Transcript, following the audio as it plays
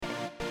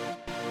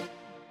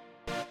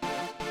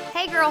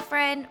Hey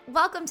girlfriend,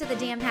 welcome to the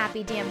Damn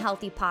Happy, Damn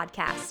Healthy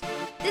podcast.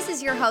 This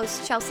is your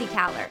host, Chelsea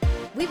Caller.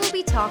 We will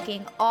be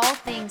talking all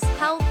things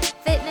health,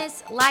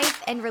 fitness,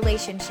 life, and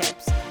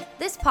relationships.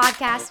 This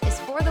podcast is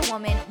for the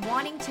woman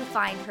wanting to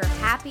find her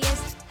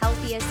happiest,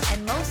 healthiest,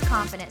 and most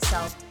confident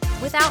self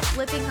without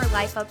flipping her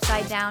life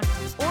upside down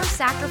or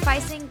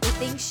sacrificing the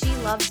things she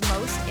loves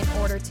most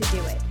in order to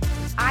do it.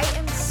 I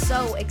am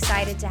so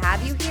excited to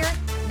have you here.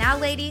 Now,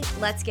 lady,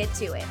 let's get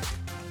to it.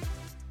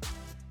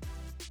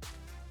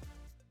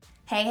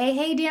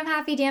 Hey, Damn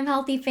Happy, Damn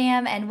Healthy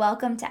fam, and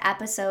welcome to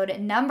episode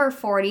number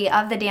 40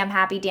 of the Damn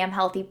Happy, Damn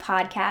Healthy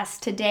podcast.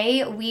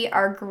 Today, we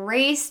are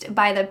graced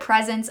by the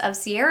presence of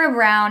Sierra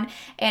Brown,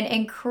 an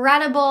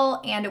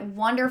incredible and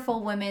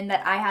wonderful woman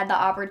that I had the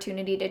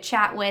opportunity to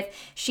chat with.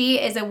 She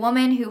is a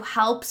woman who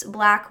helps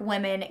Black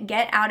women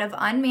get out of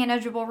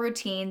unmanageable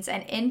routines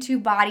and into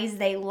bodies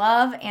they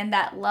love and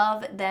that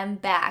love them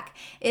back.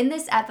 In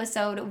this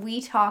episode,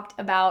 we talked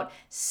about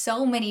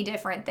so many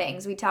different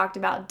things. We talked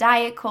about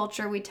diet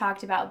culture, we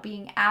talked about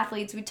being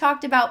athletes, we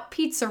talked about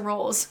pizza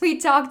rolls, we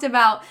talked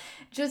about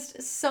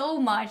just so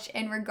much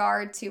in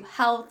regard to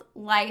health,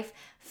 life,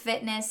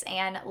 fitness,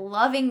 and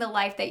loving the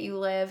life that you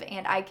live.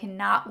 And I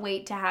cannot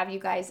wait to have you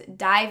guys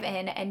dive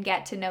in and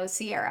get to know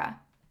Sierra.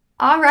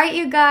 All right,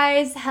 you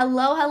guys.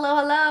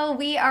 Hello.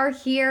 We are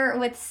here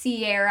with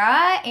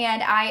Sierra,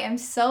 and I am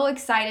so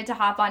excited to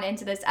hop on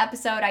into this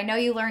episode. I know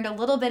you learned a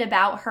little bit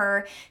about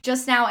her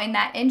just now in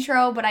that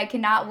intro, but I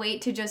cannot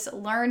wait to just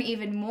learn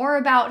even more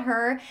about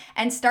her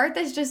and start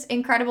this just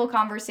incredible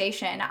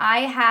conversation.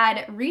 I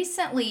had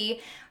recently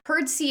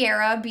heard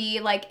Sierra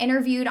be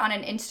interviewed on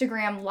an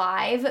Instagram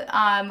live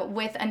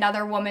with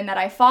another woman that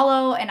I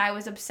follow, and I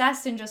was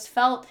obsessed and just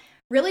felt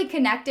really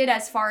connected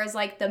as far as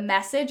the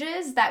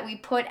messages that we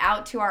put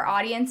out to our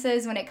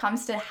audiences when it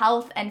comes to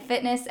health and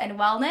fitness and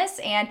wellness.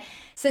 And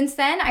since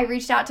then, I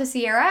reached out to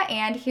Sierra,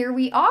 and here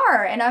we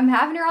are, and I'm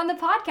having her on the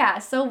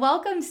podcast. So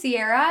welcome,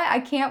 Sierra.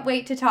 I can't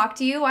wait to talk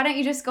to you. Why don't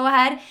you just go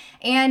ahead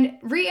and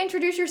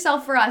reintroduce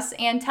yourself for us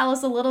and tell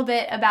us a little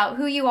bit about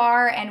who you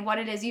are and what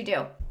it is you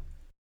do.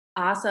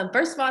 Awesome.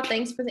 First of all,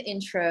 thanks for the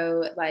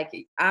intro.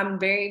 I'm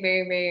very,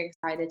 very, very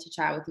excited to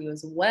chat with you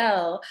as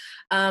well.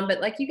 But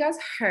like you guys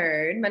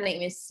heard, my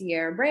name is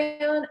Sierra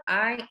Brown.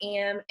 I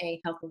am a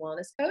health and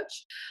wellness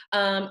coach.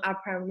 I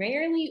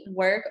primarily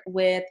work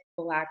with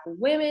Black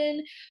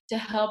women to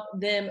help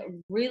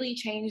them really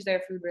change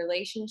their food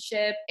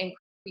relationship and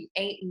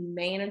create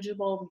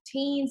manageable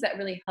routines that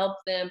really help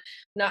them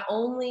not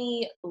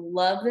only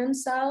love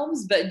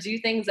themselves, but do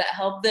things that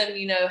help them,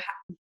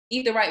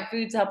 eat the right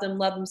food to help them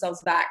love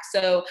themselves back.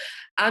 So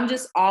I'm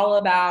just all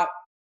about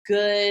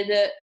good,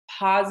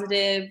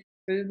 positive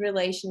food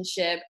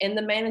relationship and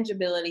the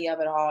manageability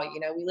of it all.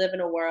 We live in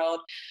a world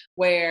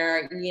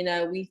where,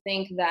 we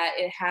think that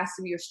it has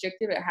to be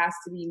restrictive, it has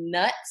to be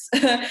nuts,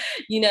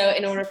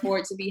 in order for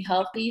it to be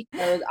healthy.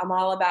 So I'm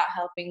all about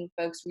helping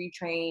folks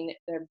retrain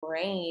their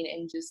brain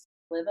and just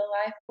live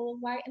a life full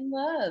of light and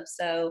love.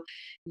 So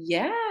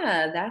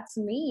yeah, that's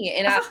me.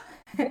 And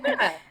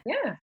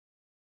yeah.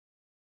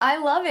 I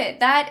love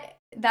it.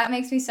 That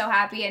makes me so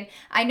happy. And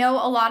I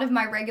know a lot of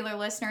my regular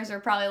listeners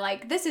are probably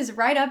like, this is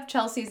right up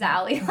Chelsea's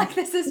alley.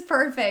 This is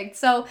perfect.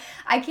 So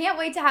I can't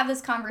wait to have this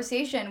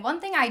conversation.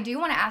 One thing I do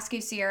want to ask you,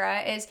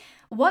 Sierra, is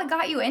what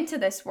got you into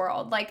this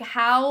world?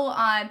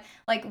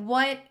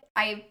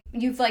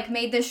 You've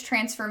made this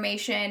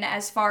transformation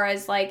as far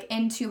as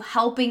into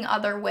helping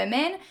other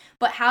women,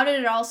 but how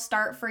did it all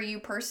start for you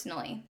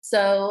personally?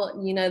 So,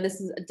 this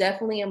is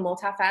definitely a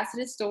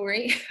multifaceted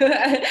story.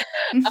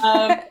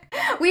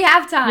 We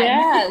have time.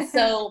 Yeah.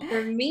 So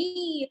for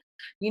me,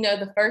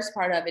 the first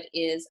part of it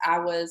is I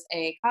was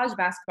a college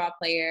basketball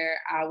player.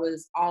 I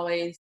was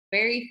always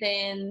very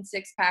thin,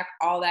 six pack,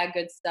 all that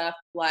good stuff,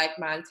 my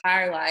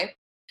entire life.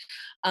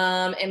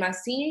 In my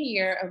senior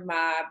year of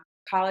my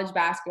college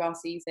basketball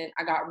season,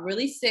 I got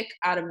really sick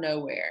out of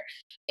nowhere.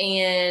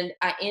 And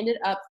I ended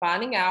up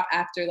finding out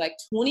after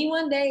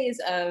 21 days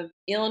of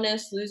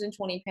illness, losing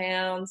 20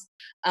 pounds,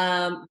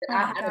 that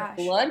I had a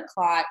blood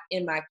clot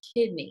in my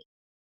kidney.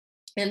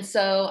 And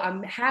so I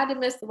had to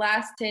miss the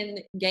last 10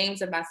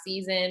 games of my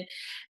season.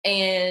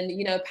 And,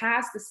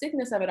 past the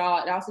sickness of it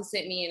all, it also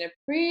sent me in a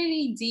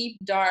pretty deep,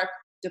 dark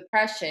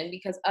depression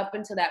because up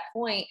until that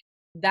point,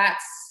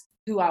 that's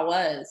who I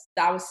was.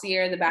 I was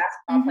Sierra, the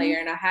basketball player,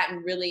 and I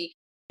hadn't really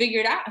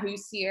figured out who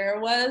Sierra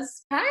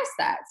was past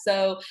that.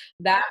 So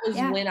that was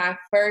when I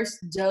first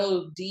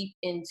dove deep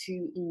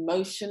into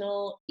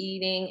emotional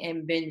eating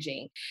and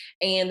binging.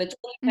 And the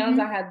 20 pounds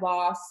I had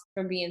lost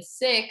from being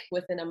sick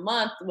within a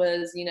month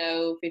was,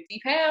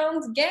 50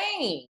 pounds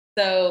gained.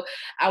 So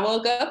I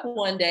woke up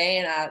one day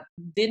and I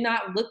did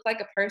not look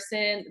like a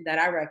person that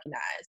I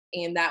recognized.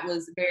 And that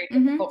was very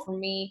difficult for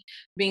me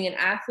being an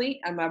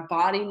athlete, and my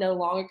body no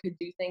longer could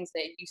do things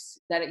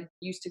that it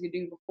used to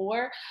do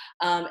before.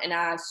 And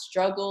I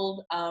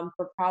struggled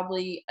for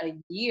probably a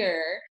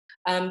year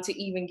to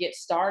even get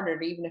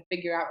started, even to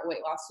figure out what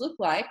weight loss looked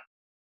like.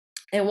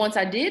 And once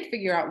I did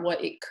figure out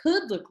what it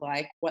could look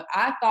like, what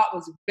I thought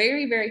was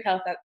very, very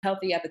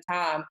healthy at the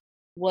time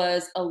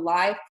was a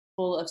life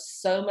full of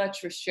so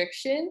much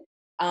restriction,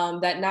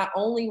 that not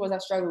only was I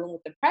struggling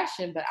with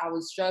depression, but I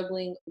was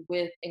struggling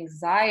with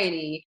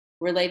anxiety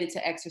related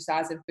to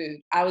exercise and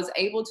food. I was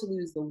able to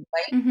lose the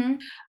weight. Mhm.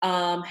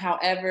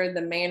 However,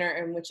 the manner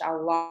in which I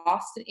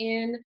lost it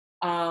in,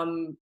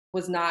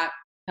 was not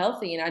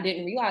healthy. And I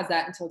didn't realize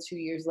that until 2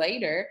 years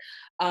later,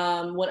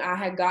 when I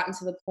had gotten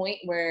to the point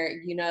where,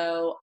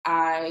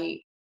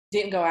 I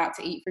didn't go out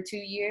to eat for 2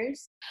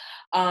 years.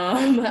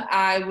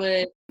 I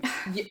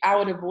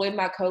would avoid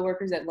my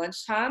coworkers at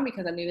lunchtime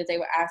because I knew that they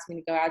would ask me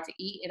to go out to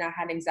eat, and I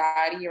had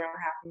anxiety around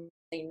having to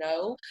say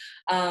no.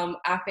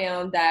 I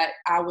found that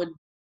I would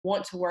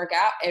want to work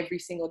out every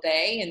single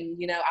day, and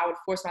I would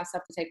force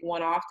myself to take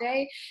one off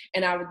day,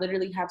 and I would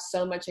literally have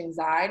so much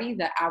anxiety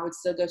that I would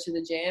still go to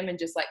the gym and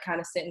just like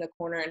kind of sit in the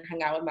corner and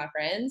hang out with my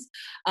friends.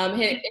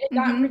 It had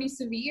gotten Mhm. pretty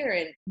severe,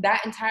 and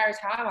that entire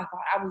time I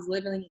thought I was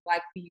living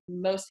like the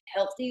most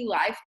healthy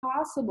life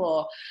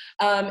possible.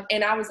 And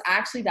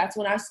that's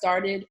when I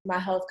started my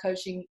health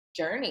coaching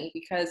journey,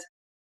 because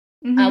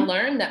I Mhm.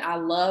 learned that I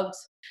loved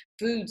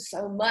food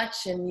so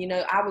much, and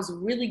I was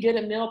really good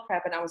at meal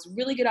prep, and I was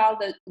really good at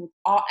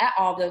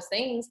all those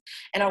things,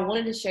 and I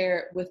wanted to share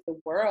it with the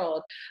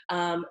world.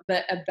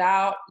 But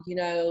about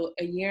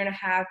a year and a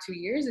half, 2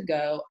 years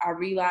ago, I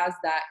realized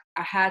that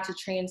I had to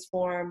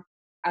transform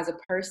as a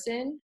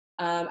person.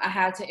 I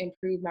had to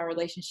improve my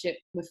relationship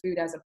with food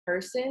as a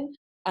person,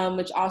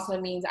 which also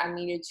means I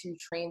needed to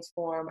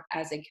transform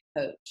as a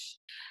coach.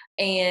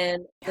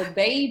 And the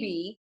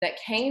baby that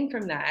came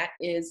from that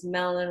is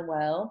Melon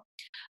Well.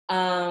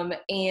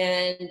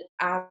 And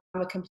I'm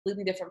a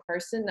completely different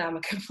person. I'm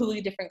a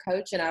completely different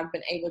coach, and I've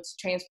been able to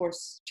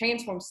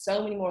transform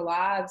so many more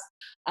lives,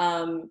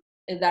 and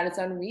that it's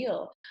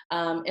unreal.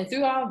 And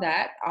through all of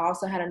that, I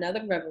also had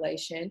another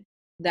revelation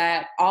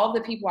that all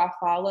the people I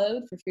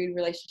followed for food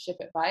relationship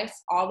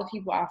advice, all the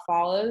people I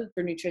followed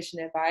for nutrition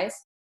advice,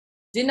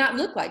 did not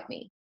look like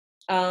me.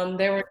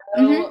 There were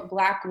Mhm. no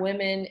Black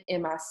women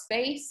in my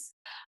space.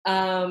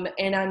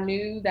 And I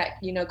knew that,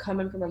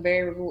 coming from a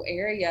very rural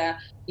area,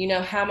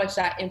 how much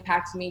that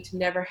impacted me to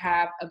never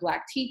have a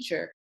Black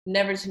teacher,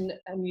 never to,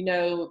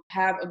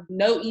 have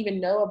even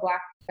know a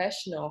Black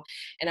professional.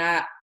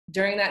 And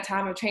during that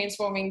time of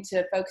transforming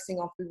to focusing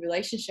on food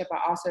relationship, I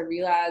also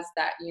realized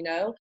that,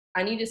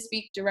 I need to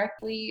speak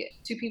directly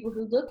to people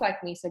who look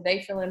like me so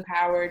they feel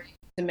empowered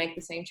to make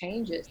the same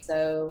changes.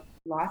 So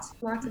lots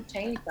and lots of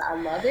change, but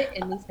I love it.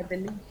 And these have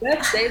been the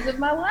best days of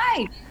my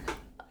life.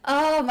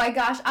 Oh my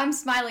gosh, I'm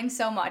smiling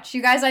so much.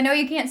 You guys, I know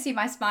you can't see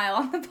my smile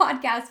on the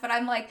podcast, but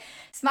I'm like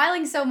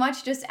smiling so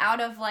much just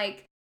out of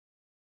like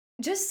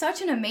just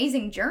such an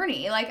amazing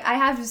journey. Like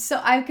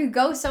I could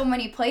go so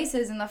many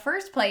places. In the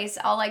first place,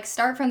 I'll like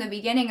start from the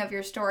beginning of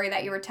your story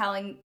that you were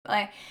telling,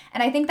 like,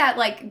 and I think that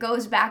like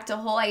goes back to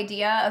the whole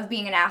idea of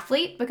being an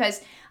athlete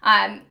because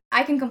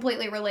I can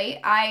completely relate.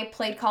 I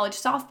played college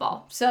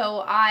softball.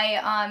 So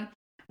I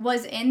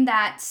was in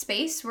that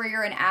space where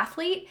you're an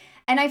athlete,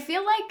 and I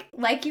feel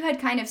like you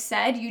had kind of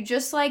said, you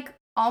just like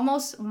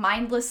almost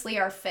mindlessly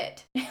are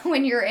fit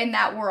when you're in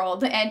that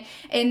world and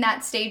in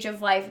that stage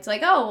of life. It's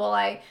like, oh, well,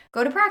 I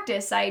go to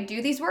practice, I do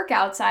these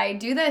workouts, I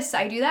do this,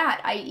 I do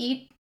that, I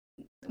eat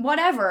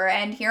whatever,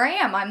 and here I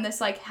am. I'm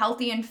this like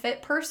healthy and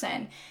fit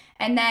person.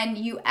 And then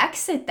you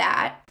exit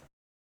that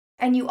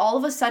and you all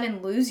of a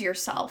sudden lose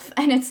yourself.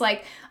 And it's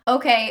like,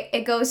 okay,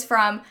 it goes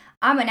from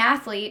I'm an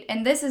athlete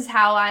and this is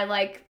how I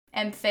like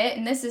am fit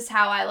and this is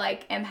how I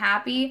like am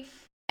happy.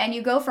 And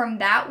you go from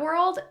that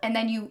world and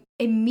then you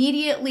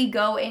immediately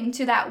go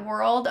into that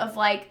world of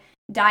like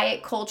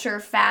diet culture,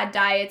 fad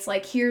diets,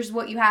 like here's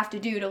what you have to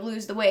do to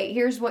lose the weight.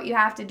 Here's what you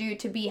have to do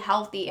to be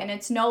healthy. And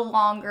it's no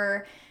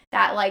longer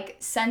that like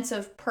sense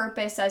of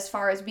purpose as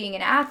far as being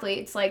an athlete.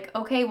 It's like,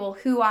 okay, well,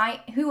 who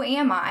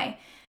am I?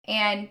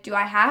 And do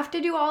I have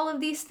to do all of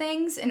these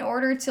things in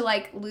order to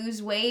like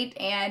lose weight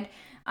and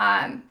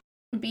um,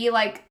 be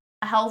like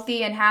a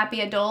healthy and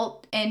happy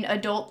adult in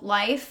adult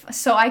life?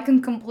 So I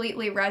can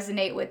completely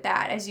resonate with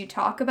that as you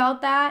talk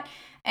about that.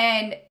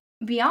 And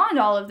beyond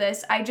all of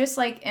this, I just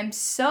like am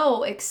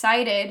so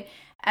excited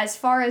as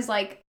far as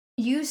like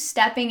you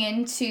stepping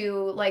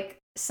into like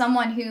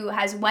someone who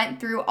has went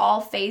through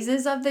all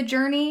phases of the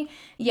journey,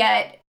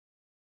 yet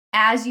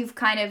as you've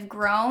kind of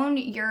grown,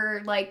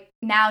 you're like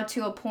now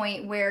to a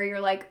point where you're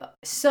like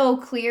so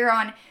clear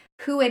on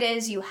who it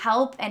is you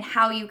help and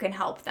how you can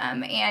help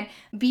them, and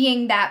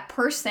being that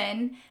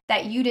person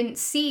that you didn't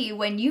see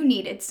when you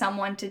needed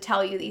someone to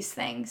tell you these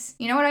things.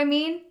 You know what I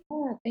mean?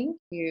 Yeah, thank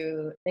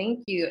you.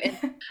 Thank you.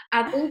 And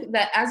I think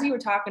that as you were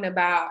talking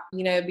about,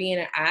 being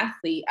an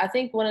athlete, I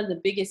think one of the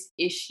biggest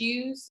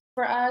issues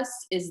for us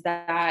is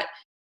that,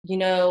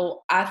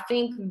 I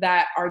think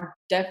that our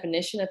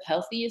definition of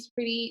healthy is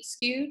pretty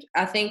skewed.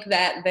 I think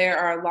that there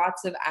are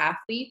lots of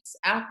athletes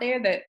out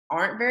there that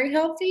aren't very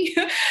healthy.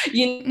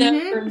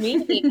 For me,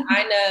 Mhm.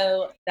 I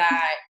know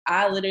that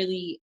I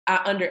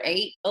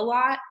underate a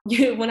lot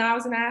when I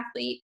was an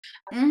athlete.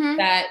 Mhm.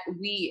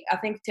 I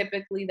think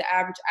typically the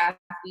average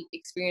athlete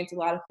experience a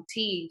lot of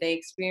fatigue, they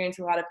experience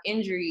a lot of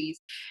injuries,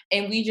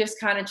 and we just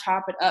kind of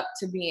chop it up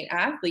to being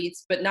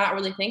athletes, but not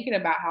really thinking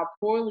about how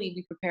poorly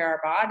we prepare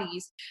our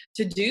bodies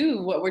to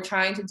do what we're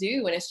trying to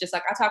do. And it's just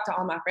like, I talk to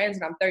all my friends,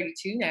 and I'm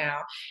 32 now,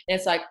 and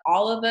it's like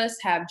all of us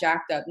have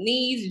jacked up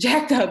knees,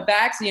 jacked up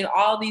backs,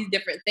 all these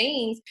different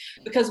things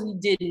because we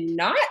did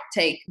not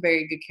take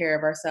very good care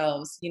of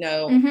ourselves,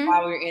 Mhm.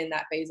 while we were in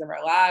that phase of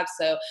our lives.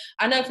 So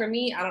I know for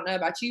me, I don't know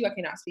about you, I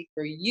cannot speak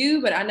for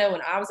you, but I know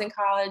when I was in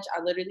college,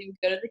 I literally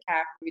would go to the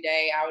cafe every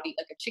day. I would eat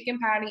like a chicken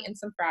patty and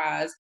some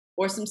fries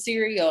or some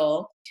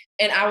cereal,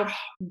 and I would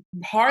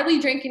hardly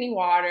drink any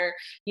water.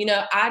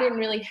 I didn't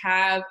really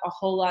have a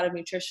whole lot of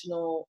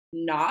nutritional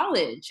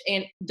knowledge,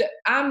 and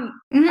Mhm.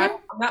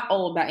 I'm not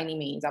old by any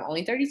means. I'm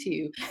only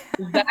 32.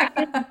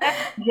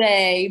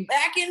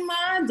 Back in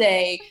my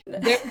day,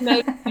 there was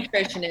no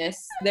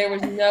nutritionist. There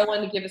was no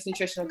one to give us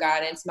nutritional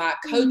guidance. My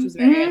coach was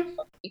very Mhm.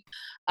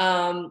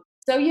 unhealthy.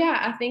 So yeah,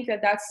 I think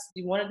that that's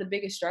one of the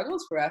biggest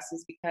struggles for us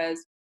is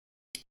because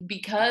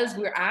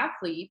we're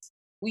athletes,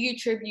 we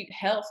attribute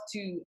health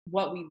to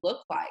what we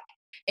look like,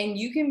 and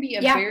you can be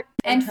a Yeah, very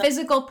and unhealthy.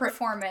 physical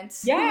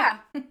performance. Yeah,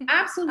 Yeah.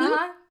 absolutely.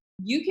 Uh-huh.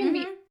 You can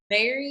be Mhm. a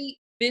very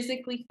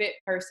physically fit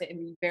person and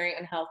be very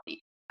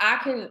unhealthy. I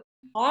can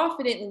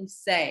confidently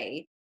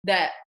say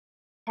that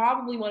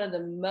probably one of the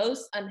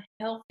most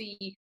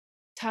unhealthy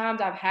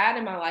times I've had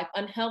in my life,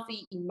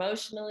 unhealthy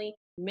emotionally,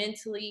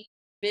 mentally,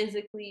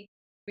 physically,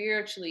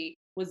 spiritually,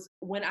 was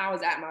when I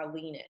was at my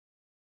leanest.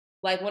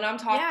 Like when I'm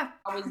talking, Yeah.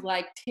 I was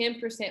like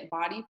 10%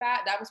 body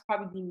fat. That was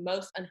probably the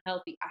most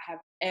unhealthy I have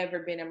ever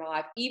been in my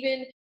life.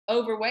 Even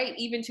overweight,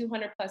 even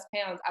 200 plus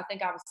pounds, I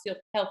think I was still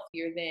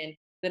healthier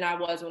than I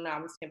was when I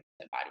was 10%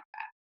 body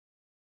fat.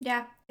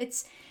 Yeah,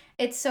 it's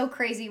so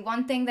crazy.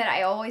 One thing that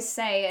I always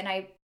say, and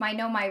I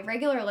know my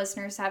regular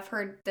listeners have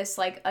heard this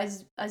like a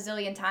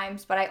zillion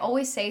times, but I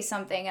always say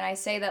something, and I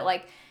say that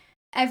like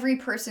every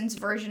person's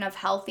version of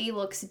healthy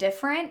looks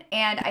different,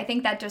 and I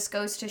think that just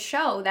goes to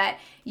show that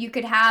you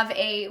could have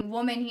a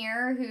woman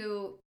here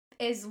who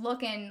is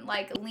looking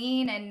like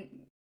lean and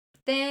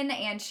thin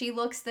and she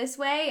looks this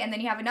way, and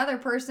then you have another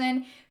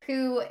person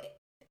who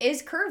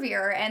is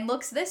curvier and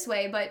looks this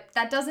way, but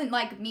that doesn't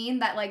like mean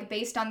that like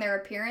based on their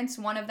appearance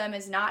one of them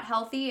is not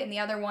healthy and the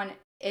other one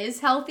is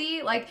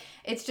healthy. Like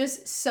it's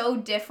just so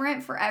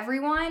different for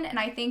everyone, and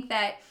I think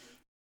that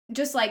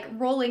just like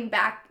rolling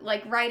back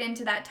like right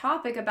into that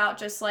topic about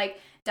just like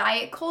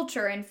diet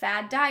culture and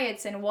fad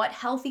diets and what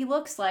healthy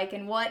looks like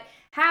and what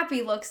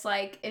happy looks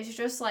like is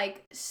just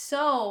like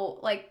so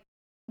like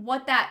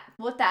what that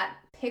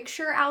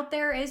picture out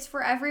there is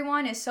for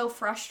everyone is so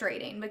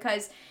frustrating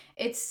because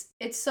it's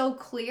so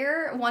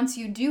clear once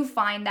you do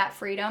find that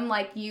freedom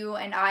like you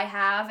and I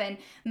have and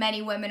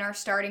many women are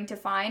starting to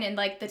find, and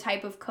like the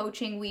type of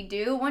coaching we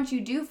do, once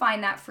you do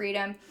find that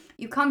freedom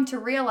you come to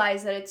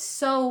realize that it's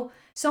so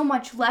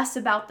much less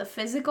about the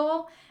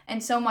physical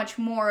and so much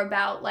more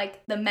about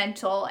like the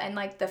mental and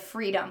like the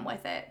freedom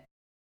with it.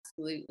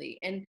 Absolutely.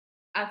 And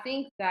I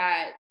think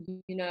that,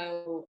 you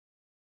know,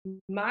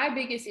 my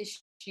biggest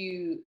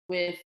issue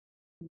with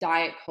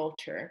diet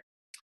culture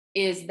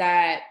is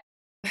that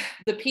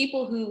the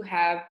people who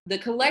have the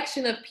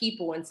collection of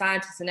people and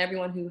scientists and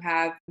everyone who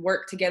have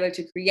worked together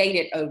to create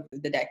it over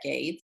the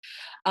decades,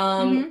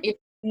 Mhm. it's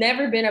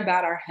never been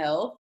about our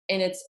health,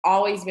 and it's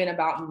always been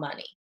about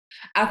money.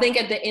 I think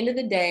at the end of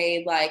the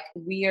day, like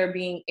we are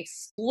being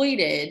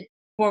exploited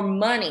for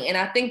money. And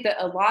I think that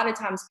a lot of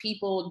times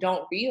people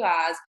don't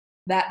realize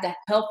that the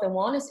health and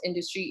wellness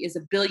industry is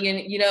a $1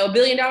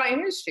 billion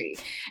industry.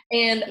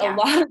 And a Yeah.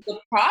 lot of the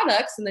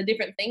products and the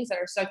different things that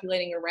are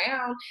circulating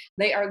around,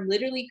 they are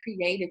literally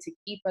created to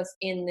keep us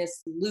in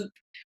this loop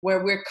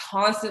where we're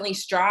constantly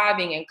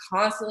striving and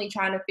constantly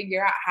trying to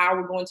figure out how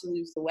we're going to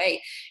lose the weight.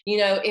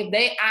 If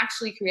they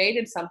actually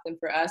created something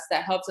for us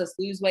that helps us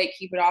lose weight,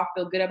 keep it off,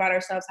 feel good about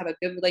ourselves, have a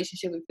good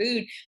relationship with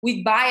food,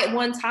 we'd buy it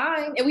one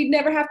time and we'd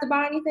never have to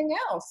buy anything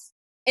else.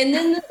 And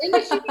then the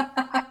industry,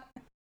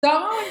 so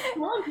I'm always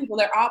telling people,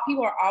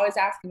 people are always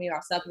asking me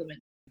about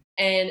supplements.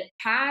 And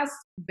past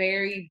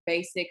very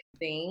basic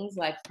things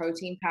like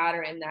protein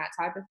powder and that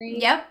type of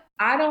thing, Yep.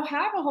 I don't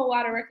have a whole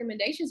lot of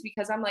recommendations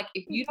because I'm like,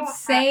 if you don't have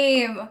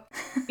Same.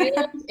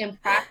 skills and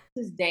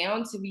practices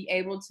down to be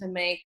able to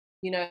make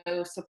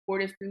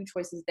supportive food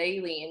choices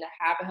daily and to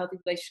have a healthy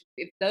relationship,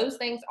 if those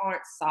things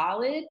aren't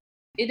solid,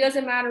 it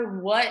doesn't matter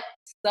what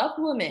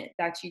supplement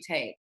that you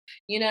take.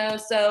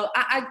 So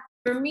I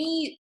for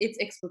me it's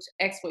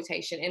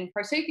exploitation, and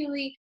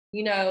particularly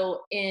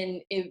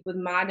with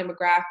my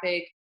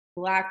demographic,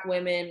 Black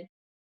women.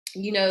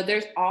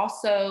 There's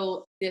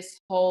also this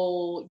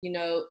whole,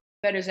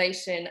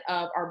 fetishization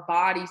of our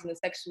bodies and the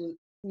sexual,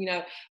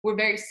 we're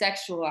very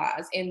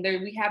sexualized, and there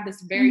we have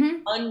this very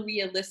Mhm.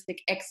 unrealistic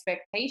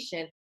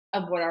expectation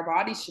of what our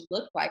bodies should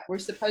look like. We're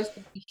supposed to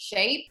be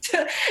shaped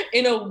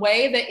in a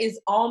way that is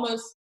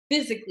almost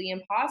physically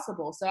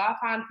impossible. So I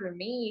find for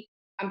me,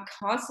 I'm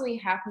constantly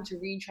having to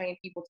retrain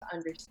people to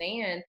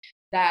understand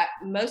that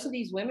most of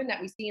these women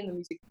that we see in the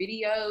music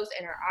videos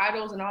and our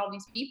idols and all of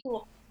these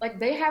people, like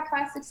they have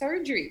plastic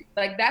surgery.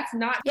 Like that's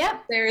not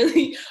Yep.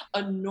 necessarily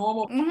a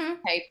normal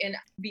Mm-hmm. type. And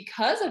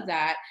because of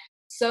that,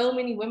 so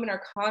many women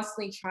are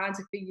constantly trying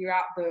to figure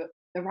out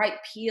the right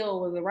peel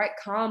or the right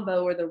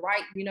combo or the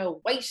right,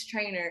 waist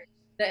trainer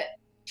that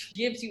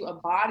gives you a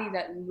body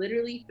that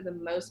literally for the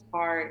most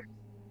part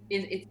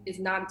is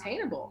not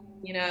attainable,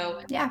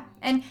 Yeah,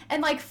 and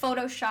like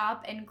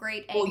Photoshop and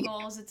great well,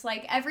 angles. It's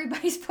like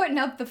everybody's putting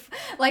up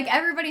like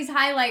everybody's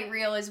highlight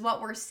reel is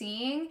what we're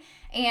seeing,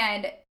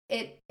 and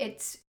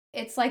it's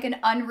like an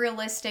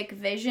unrealistic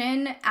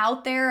vision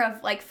out there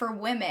of like for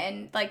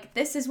women, like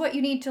this is what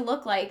you need to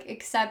look like,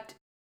 except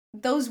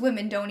those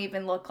women don't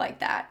even look like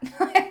that.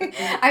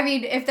 yeah. I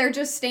mean, if they're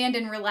just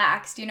standing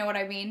relaxed, you know what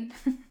I mean?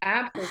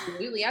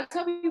 Absolutely. I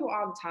tell people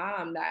all the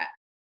time that,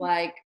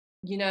 like,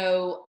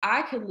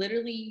 I could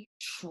literally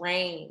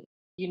train,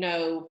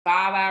 5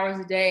 hours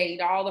a day, eat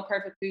all the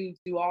perfect foods,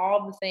 do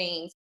all the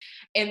things.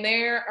 And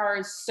there are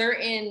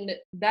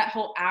that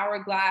whole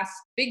hourglass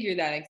figure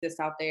that exists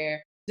out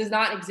there does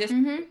not exist.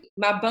 Mhm.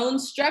 My bone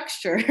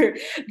structure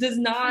does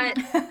not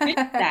fit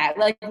that.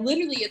 Like,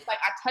 literally, it's like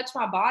I touch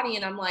my body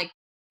and I'm like,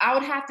 I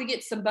would have to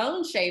get some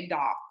bone shaved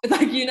off.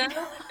 Like,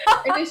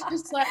 and it's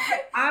just like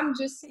I'm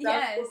just so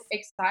Yes.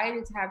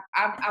 excited to have.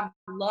 I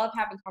love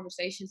having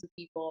conversations with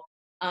people,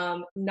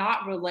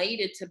 not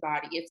related to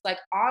body. It's like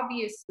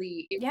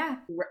obviously, Yeah.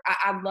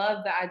 I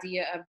love the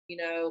idea of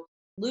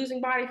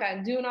losing body fat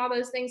and doing all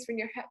those things for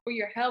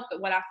your health.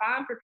 But what I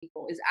find for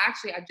people is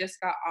actually I just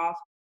got off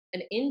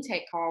an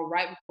intake call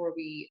right before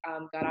we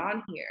got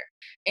on here,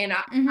 and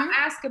Mhm. I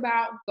ask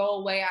about go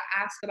away. I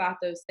ask about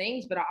those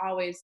things, but I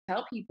always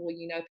tell people,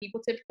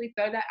 people typically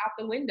throw that out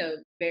the window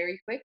very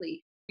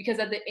quickly because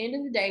at the end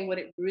of the day, what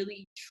it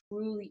really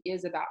truly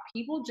is about,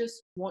 people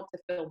just want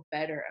to feel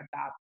better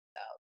about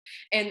themselves.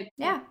 And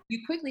Yeah.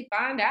 you quickly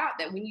find out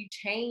that when you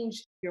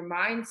change your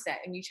mindset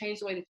and you change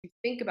the way that you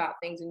think about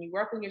things and you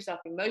work on yourself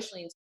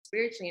emotionally and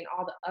spiritually and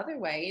all the other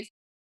ways,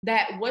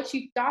 that what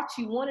you thought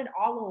you wanted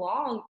all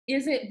along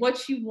isn't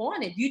what you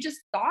wanted. You just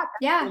thought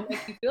that Yeah. would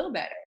make you feel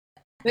better.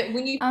 But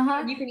when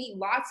Uh-huh. you can eat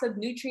lots of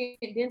nutrient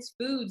dense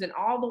foods and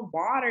all the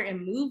water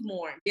and move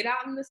more and get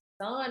out in the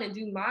sun and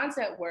do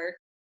mindset work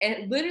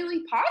and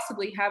literally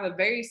possibly have a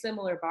very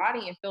similar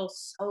body and feel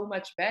so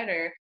much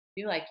better,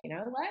 you're like, you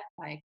know what?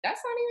 Like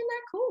that's not even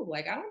that cool.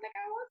 Like I don't think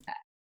I want that.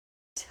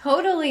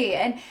 Totally.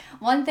 And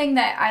one thing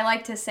that I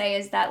like to say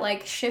is that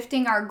like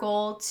shifting our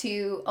goal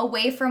to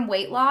away from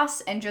weight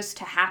loss and just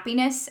to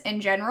happiness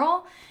in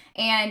general.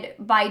 And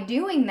by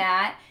doing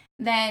that,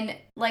 then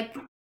like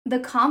the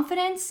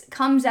confidence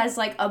comes as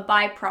like a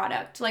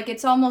byproduct. Like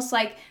it's almost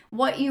like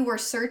what you were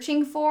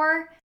searching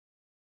for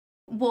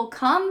will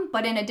come,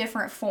 but in a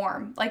different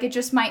form. Like it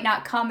just might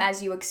not come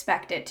as you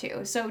expect it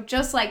to. So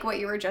just like what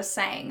you were just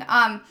saying.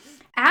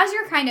 As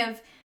you're kind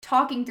of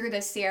talking through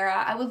this,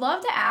 Sierra, I would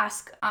love to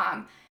ask,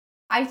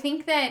 I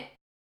think that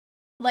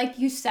like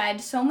you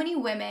said, so many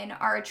women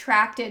are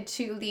attracted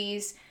to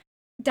these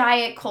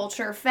diet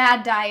culture,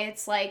 fad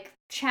diets, like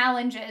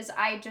challenges.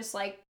 I just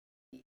like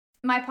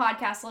my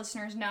podcast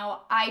listeners know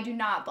I do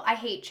not, I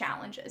hate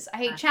challenges. I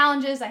hate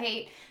challenges. I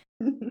hate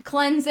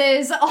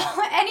cleanses,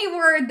 any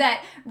word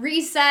that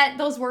reset,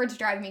 those words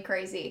drive me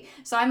crazy.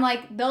 So I'm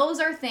like, those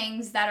are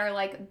things that are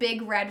like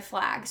big red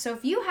flags. So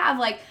if you have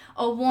like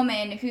a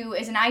woman who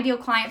is an ideal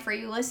client for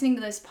you listening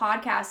to this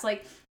podcast,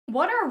 like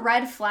what are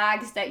red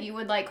flags that you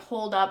would like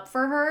hold up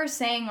for her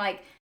saying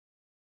like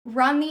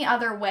run the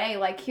other way?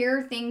 Like here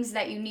are things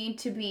that you need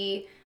to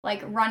be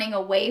like running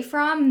away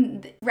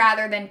from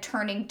rather than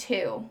turning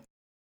to.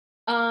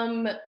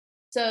 Um,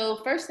 so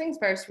first things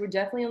first, we're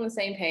definitely on the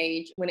same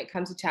page when it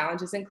comes to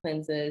challenges and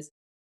cleanses.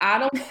 I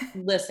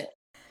don't listen.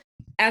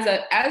 As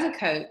a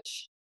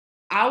coach,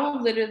 I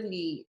will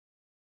literally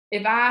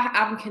if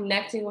I'm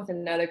connecting with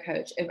another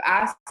coach, if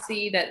I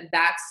see that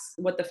that's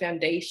what the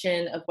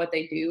foundation of what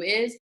they do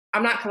is,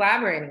 I'm not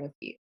collaborating with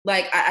you.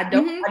 Like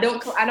Mhm.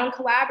 I don't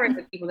collaborate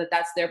with people that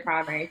that's their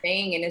primary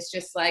thing, and it's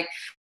just like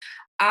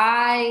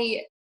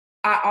I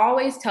I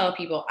always tell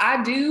people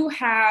I do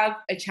have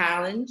a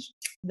challenge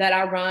that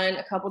I run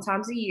a couple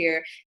times a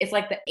year. It's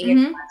like the AMI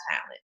Mhm.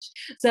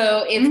 challenge.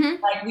 So it's Mhm.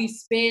 like we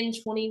spend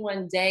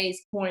 21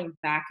 days pouring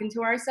back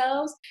into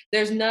ourselves.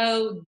 There's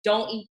no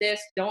don't eat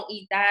this, don't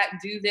eat that,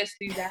 do this,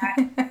 do that.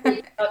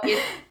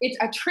 It's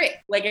a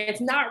trick. Like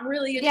it's not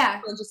really a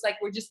Yeah. challenge. It's like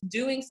we're just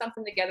doing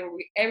something together.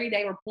 Every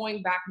day we're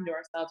pouring back into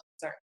ourselves.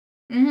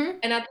 Mhm.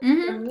 And for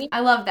Mhm. me,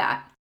 I love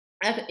that.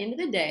 at the end of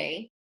the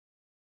day,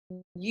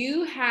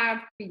 you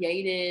have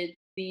created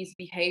these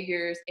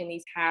behaviors and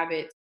these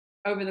habits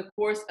over the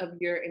course of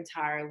your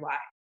entire life.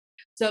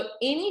 So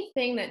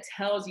anything that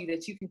tells you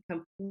that you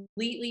can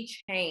completely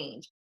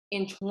change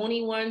in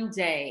 21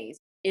 days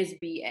is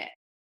BS.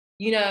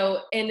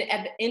 And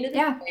at the end of the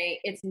Yeah. day,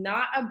 it's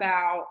not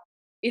about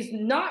is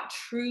not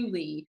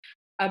truly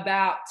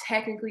about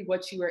technically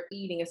what you are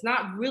eating. It's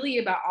not really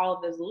about all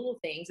of those little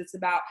things. It's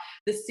about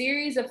the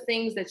series of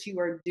things that you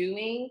are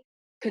doing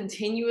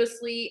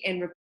continuously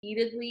and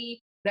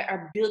repeatedly that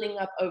are building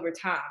up over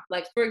time.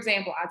 Like, for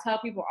example, I tell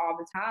people all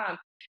the time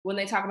when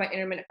they talk about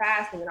intermittent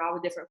fasting and all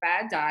the different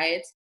fad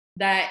diets,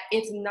 that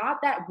it's not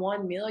that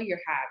one meal you're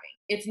having.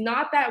 It's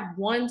not that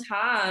one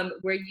time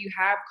where you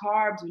have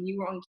carbs when you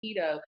were on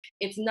keto.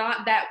 It's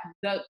not that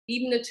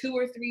even the 2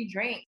 or 3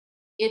 drinks.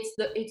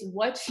 It's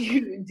what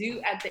you do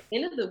at the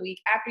end of the week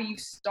after you've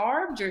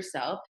starved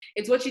yourself.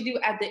 It's what you do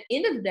at the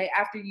end of the day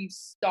after you've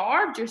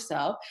starved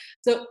yourself.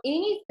 So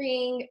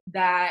anything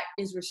that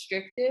is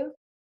restrictive,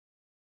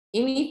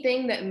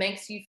 anything that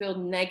makes you feel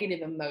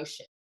negative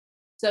emotion.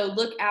 So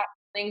look out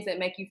for things that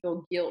make you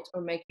feel guilt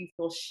or make you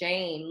feel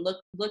shame.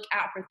 Look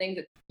out for things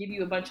that give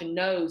you a bunch of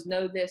no's,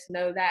 no this,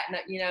 no that.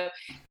 No,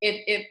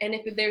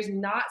 if there's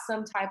not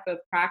some type of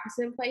practice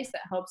in place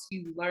that helps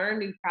you learn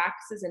new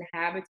practices and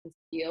habits and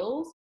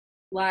skills,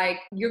 like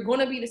you're going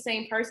to be the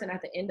same person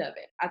at the end of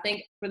it. I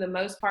think for the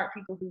most part,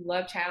 people who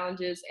love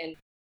challenges and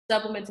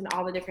supplements and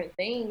all the different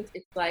things,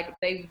 it's like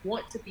they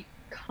want to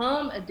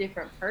become a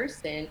different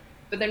person,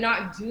 but they're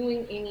not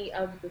doing any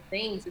of the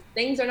things.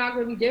 Things are not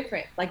going to be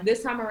different. Like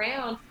this time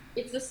around,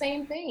 it's the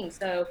same thing.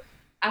 So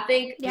I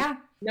think Yeah.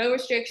 no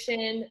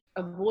restriction,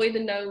 avoid the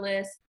no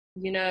list,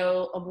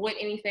 avoid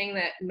anything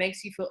that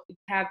makes you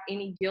have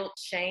any guilt,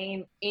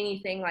 shame,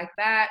 anything like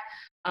that.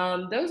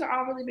 Those are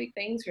all really big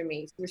things for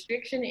me. So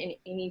restriction in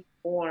any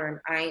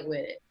form, I ain't with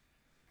it.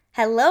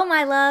 Hello,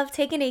 my love.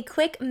 Taking a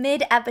quick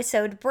mid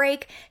episode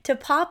break to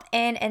pop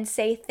in and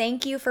say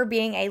thank you for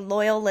being a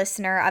loyal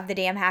listener of the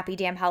Damn Happy,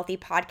 Damn Healthy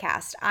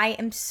podcast. I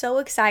am so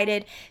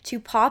excited to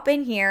pop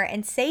in here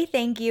and say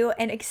thank you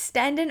and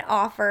extend an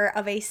offer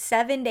of a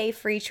 7-day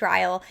free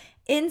trial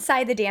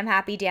inside the Damn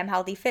Happy, Damn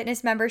Healthy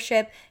fitness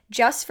membership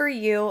just for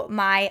you,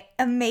 my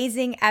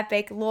amazing,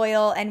 epic,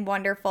 loyal, and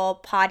wonderful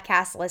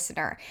podcast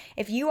listener.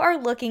 If you are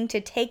looking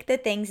to take the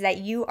things that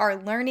you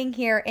are learning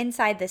here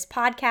inside this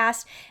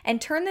podcast and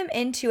turn them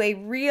into a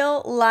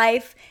real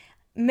life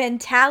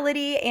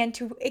mentality and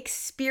to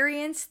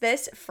experience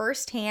this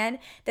firsthand,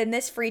 then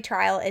this free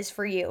trial is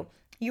for you.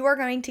 You are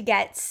going to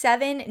get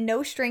 7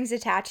 no strings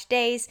attached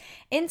days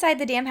inside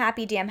the Damn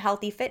Happy, Damn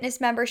Healthy fitness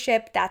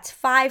membership. That's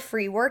 5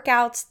 free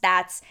workouts.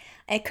 That's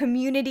a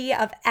community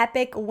of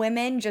epic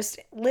women just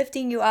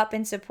lifting you up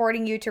and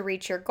supporting you to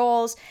reach your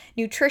goals,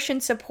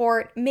 nutrition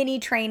support, mini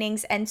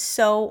trainings, and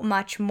so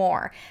much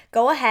more.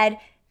 Go ahead,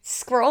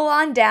 scroll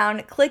on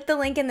down, click the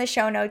link in the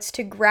show notes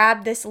to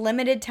grab this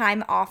limited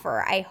time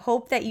offer. I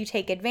hope that you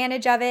take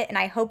advantage of it, and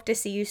I hope to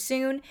see you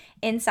soon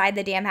inside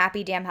the Damn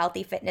Happy, Damn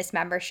Healthy fitness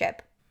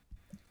membership.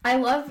 I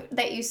love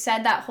that you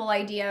said that whole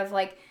idea of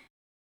like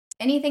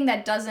anything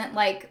that doesn't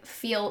like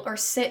feel or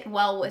sit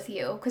well with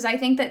you, because I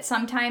think that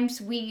sometimes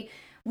we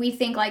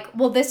think like,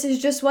 well, this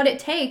is just what it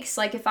takes.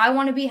 Like if I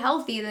want to be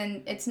healthy,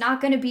 then it's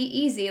not going to be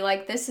easy.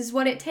 Like this is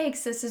what it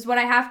takes. This is what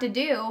I have to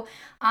do.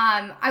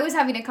 I was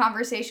having a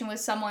conversation with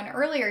someone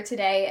earlier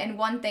today, and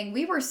one thing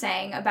we were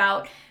saying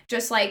about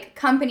just like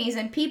companies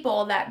and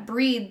people that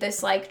breed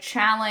this like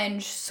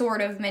challenge sort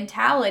of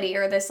mentality,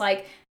 or this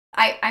like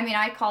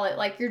I call it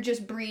like you're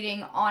just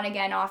breeding on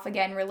again, off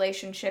again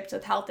relationships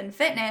with health and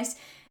fitness.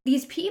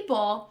 These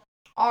people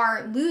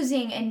are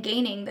losing and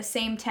gaining the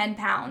same 10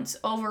 pounds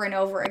over and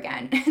over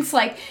again. It's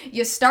like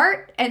you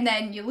start and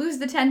then you lose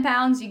the 10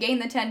 pounds, you gain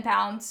the 10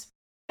 pounds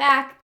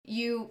back,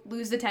 you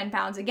lose the 10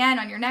 pounds again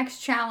on your next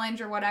challenge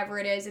or whatever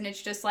it is. And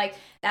it's just like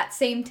that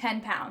same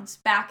 10 pounds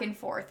back and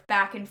forth,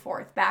 back and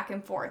forth, back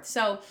and forth.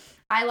 So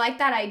I like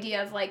that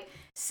idea of like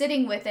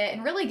sitting with it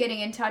and really getting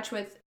in touch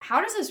with,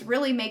 how does this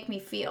really make me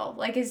feel?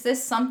 Like, is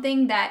this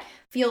something that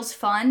feels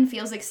fun,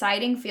 feels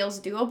exciting, feels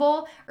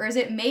doable? Or is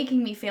it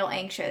making me feel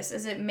anxious?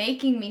 Is it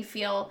making me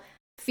feel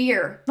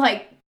fear?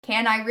 Like,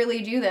 can I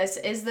really do this?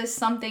 Is this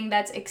something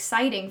that's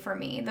exciting for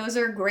me? Those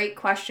are great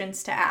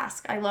questions to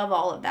ask. I love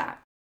all of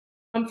that.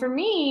 For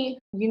me,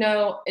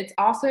 it's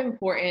also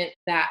important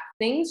that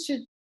the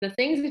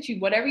things that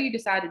whatever you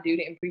decide to do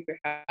to improve your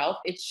health,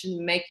 it should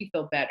make you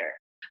feel better.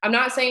 I'm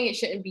not saying it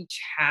shouldn't be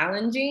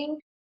challenging,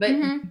 but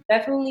you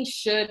definitely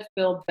should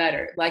feel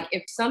better. Like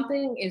if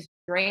something is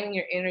draining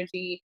your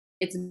energy,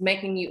 it's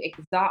making you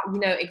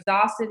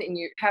exhausted, and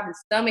you're having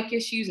stomach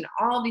issues and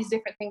all these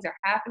different things are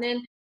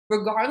happening,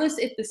 regardless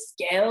if the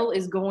scale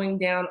is going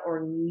down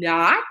or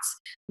not,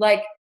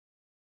 like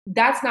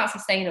that's not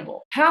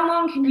sustainable. How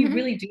long can you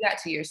really do that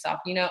to yourself?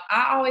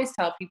 I always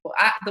tell people,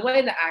 the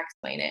way that I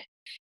explain it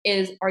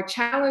is our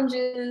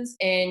challenges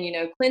and,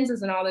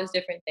 cleanses and all those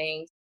different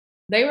things,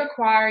 they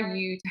require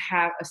you to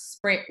have a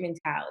sprint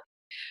mentality.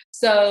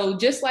 So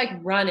just like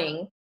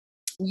running,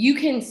 you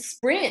can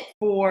sprint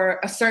for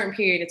a certain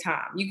period of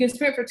time. You can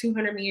sprint for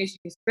 200 meters, you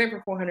can sprint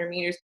for 400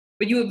 meters,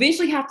 but you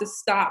eventually have to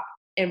stop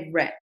and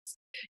rest.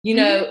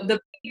 The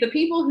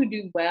people who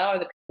do well are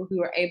the people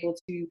who are able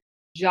to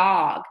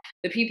jog,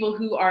 the people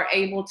who are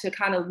able to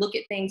kind of look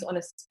at things on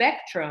a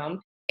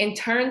spectrum and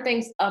turn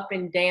things up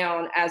and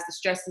down as the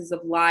stresses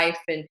of life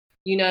and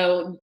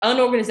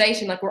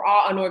unorganization, like we're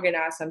all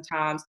unorganized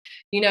sometimes,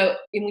 and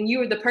when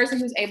you are the person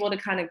who's able to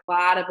kind of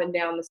glide up and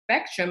down the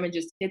spectrum and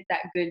just get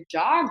that good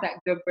jog, that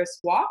good brisk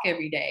walk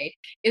every day,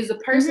 is the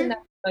person Mm-hmm.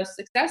 that's most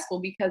successful,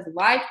 because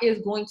life is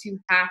going to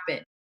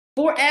happen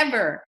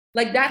forever.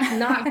 Like that's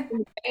not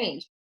going to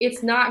change.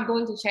 It's not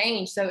going to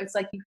change. So it's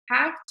like you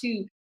have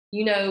to,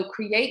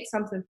 create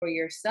something for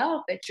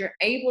yourself that you're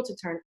able to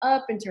turn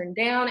up and turn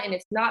down. And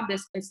it's not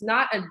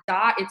a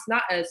dot, it's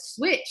not a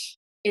switch,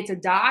 it's a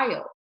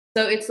dial.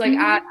 So it's like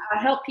Mm-hmm.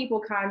 I help people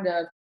kind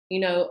of,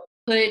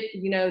 put,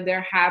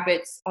 their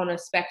habits on a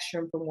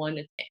spectrum from 1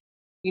 to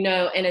 10.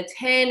 And a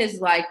 10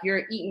 is like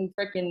you're eating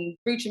freaking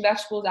fruits and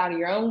vegetables out of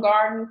your own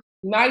garden.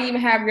 You might even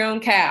have your own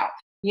cow.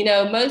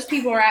 Most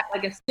people are at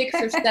like a 6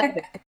 or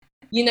 7.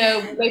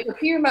 They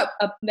prepare them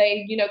up,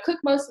 they, cook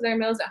most of their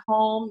meals at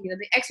home.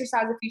 They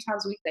exercise a few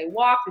times a week, they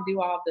walk, they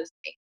do all of those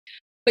things.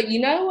 But you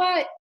know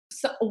what?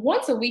 So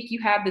once a week,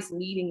 you have this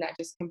meeting that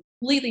just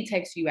completely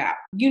takes you out.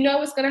 You know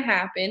what's going to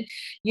happen.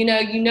 You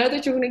know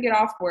that you're going to get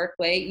off work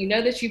late. You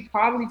know that you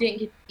probably didn't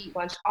get to eat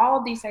lunch. All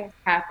of these things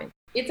happen.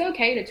 It's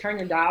okay to turn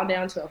your dial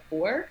down to a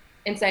 4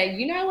 and say,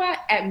 you know what?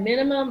 At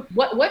minimum,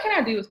 what can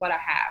I do with what I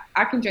have?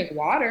 I can drink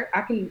water.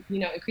 I can,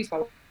 increase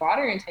my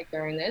water intake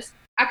during this.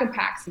 I can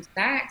pack some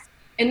snacks,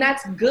 and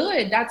that's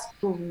good. That's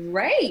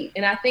great.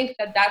 And I think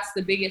that that's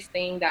the biggest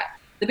thing, that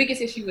the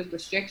biggest issue with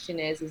restriction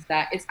is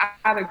that it's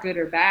either good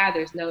or bad.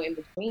 There's no in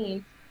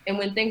between. And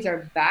when things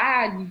are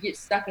bad, you get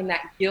stuck in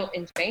that guilt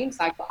and shame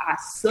cycle. I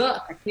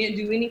suck. I can't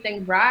do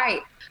anything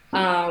right.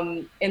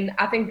 And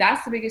I think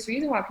that's the biggest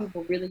reason why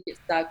people really get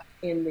stuck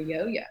in the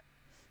yo-yo.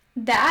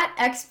 That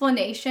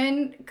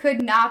explanation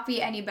could not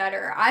be any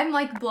better. I'm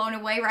like blown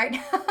away right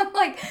now. I'm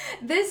like,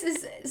 this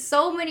is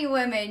so many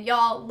women.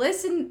 Y'all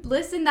listen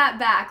that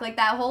back. Like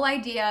that whole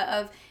idea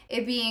of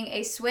it being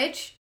a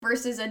switch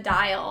versus a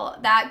dial.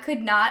 That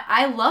could not,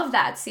 I love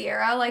that,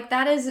 Sierra. Like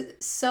that is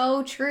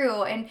so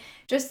true. And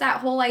just that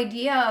whole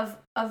idea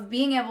of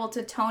being able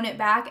to tone it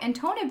back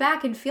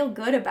and feel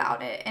good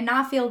about it and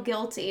not feel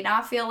guilty,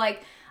 not feel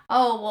like,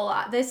 oh,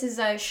 well, this is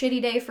a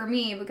shitty day for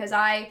me because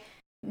I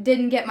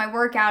didn't get my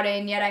workout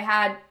in, yet I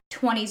had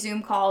 20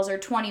 Zoom calls or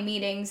 20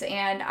 meetings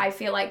and I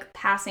feel like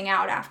passing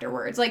out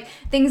afterwards. Like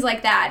things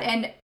like that.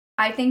 And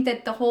I think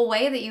that the whole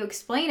way that you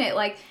explain it,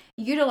 like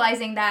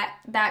utilizing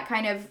that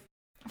kind of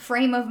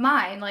frame of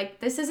mind,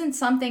 like this isn't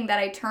something that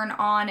I turn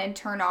on and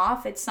turn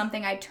off. It's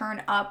something I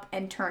turn up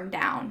and turn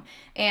down,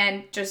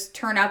 and just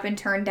turn up and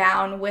turn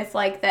down with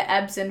like the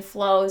ebbs and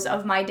flows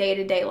of my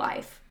day-to-day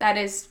life. That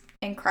is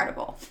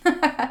incredible.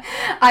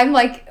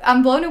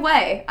 I'm blown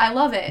away. I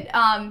love it.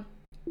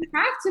 You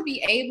have to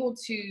be able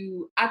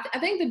to, I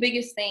think the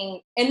biggest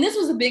thing, and this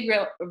was a big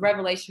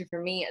revelation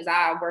for me as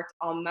I worked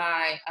on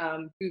my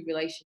food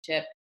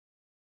relationship.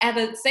 At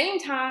the same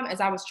time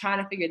as I was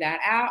trying to figure that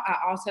out, I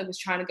also was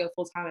trying to go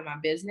full time in my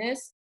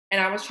business.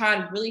 And I was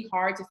trying really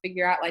hard to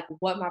figure out like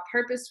what my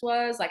purpose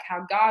was, like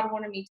how God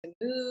wanted me to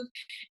move.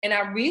 And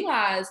I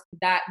realized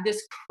that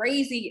this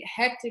crazy,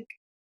 hectic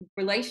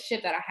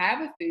relationship that I have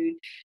with food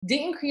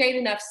didn't create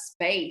enough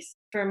space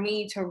for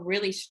me to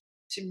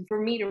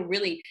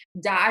really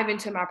dive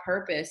into my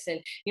purpose and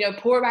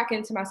pour back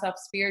into myself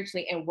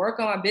spiritually and work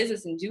on my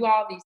business and do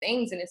all these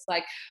things. And it's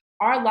like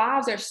our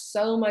lives are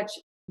so much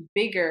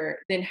bigger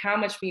than how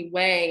much we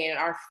weigh and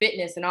our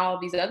fitness and all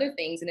of these other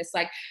things. And it's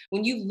like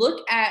when you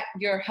look at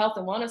your health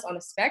and wellness on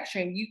a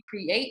spectrum, you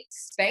create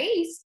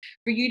space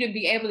for you to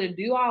be able to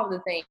do all of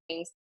the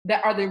things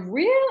that are the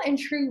real and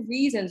true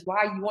reasons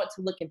why you want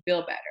to look and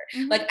feel better.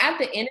 Mhm. Like at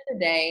the end of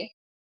the day,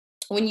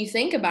 when you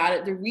think about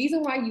it, the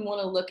reason why you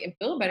want to look and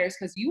feel better is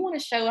because you want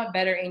to show up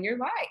better in your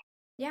life.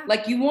 Yeah.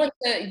 Like you want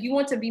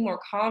to be more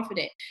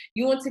confident.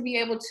 You want to be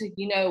able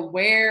to,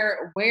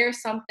 wear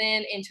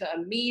something into a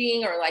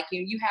meeting, or like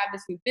you have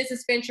this new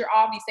business venture,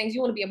 all these things. You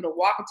want to be able to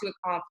walk into it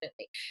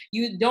confidently.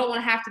 You don't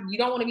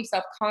want to be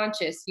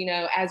self-conscious,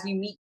 as you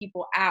meet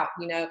people out.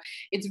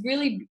 It's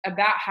really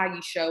about how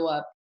you show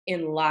up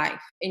in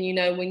life.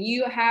 And when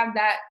you have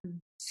that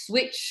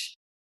switch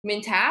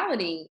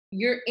mentality,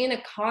 you're in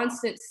a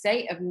constant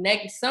state of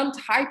some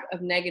type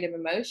of negative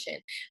emotion.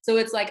 So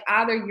it's like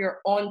either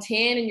you're on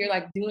 10 and you're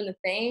like doing the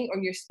thing,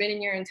 or you're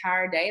spending your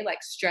entire day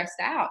like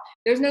stressed out.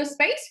 There's no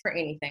space for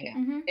anything else.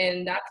 Mhm.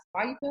 And that's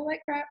why you feel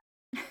like crap.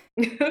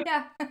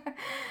 Yeah.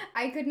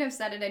 I couldn't have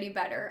said it any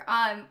better.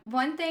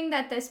 One thing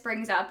that this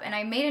brings up, and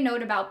I made a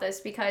note about this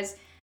because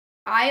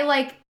I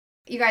like,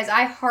 you guys,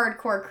 I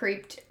hardcore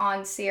creeped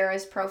on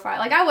Sierra's profile.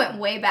 Like I went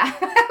way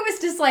back. I was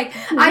just like,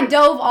 I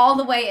dove all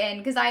the way in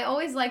because I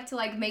always like to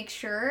like make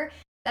sure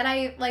that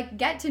I like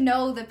get to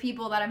know the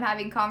people that I'm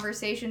having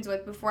conversations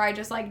with before I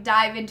just like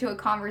dive into a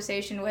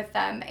conversation with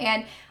them.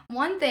 And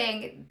one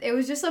thing, it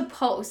was just a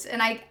post,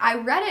 and I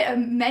read it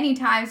many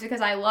times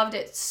because I loved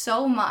it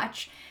so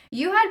much.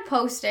 You had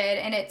posted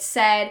and it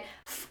said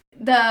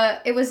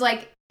it was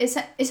like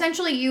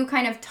essentially you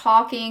kind of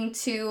talking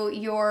to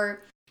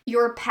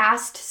your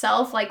past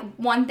self, like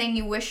one thing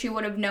you wish you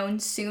would have known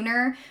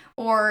sooner,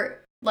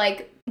 or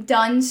like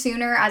done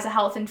sooner as a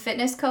health and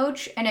fitness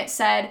coach, and it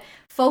said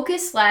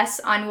focus less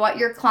on what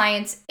your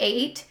clients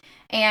ate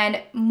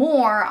and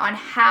more on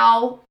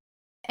how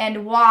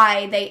and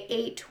why they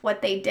ate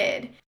what they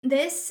did.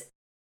 This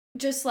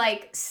just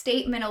like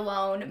statement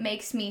alone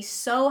makes me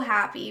so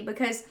happy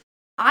because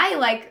I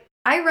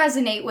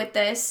resonate with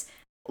this,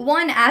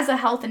 one as a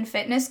health and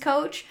fitness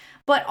coach,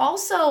 but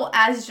also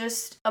as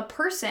just a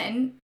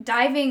person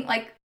diving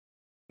like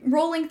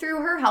rolling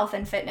through her health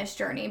and fitness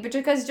journey. But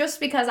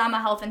just because I'm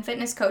a health and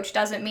fitness coach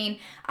doesn't mean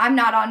I'm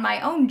not on my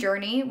own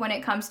journey when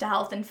it comes to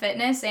health and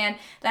fitness, and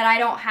that I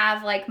don't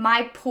have like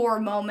my poor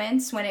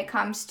moments when it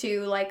comes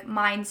to like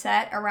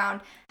mindset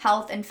around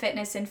health and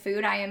fitness and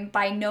food. I am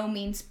by no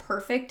means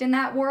perfect in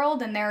that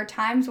world, and there are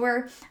times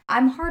where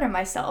I'm hard on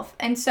myself.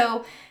 And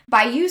so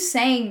by you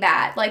saying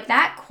that, like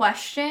that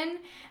question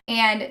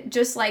and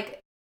just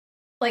like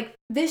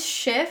this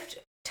shift,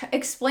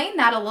 explain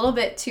that a little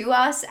bit to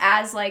us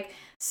as like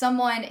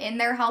someone in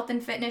their health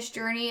and fitness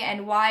journey,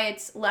 and why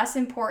it's less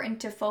important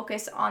to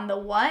focus on the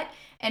what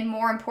and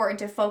more important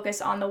to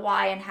focus on the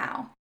why and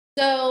how.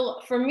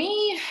 So for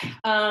me,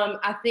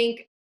 I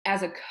think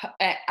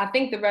I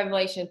think the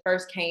revelation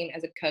first came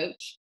as a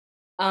coach,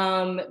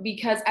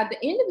 because at the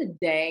end of the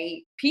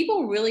day,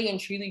 people really and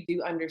truly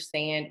do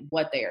understand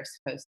what they are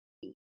supposed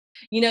to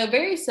eat.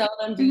 Very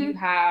seldom do you Mhm.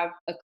 have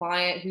a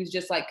client who's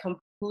just like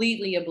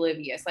completely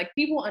oblivious. Like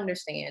people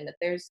understand that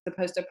they're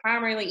supposed to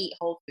primarily eat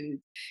whole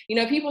foods.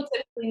 People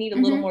typically need a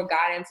little Mhm. more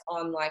guidance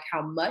on like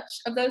how much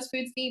of those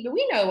foods to eat, but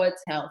we know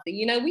what's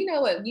healthy. We know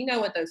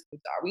what those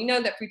foods are. We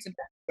know that fruits and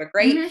vegetables are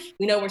great. Mhm.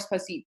 We know we're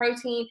supposed to eat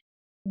protein.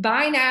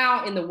 By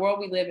now, in the world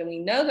we live in, we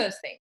know those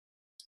things.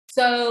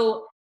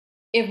 So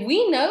if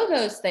we know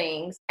those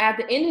things, at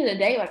the end of the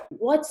day, like,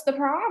 what's the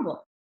problem?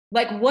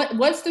 Like,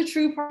 what's the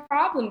true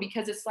problem?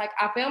 Because it's like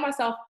I found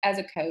myself as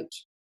a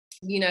coach,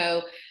 you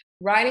know,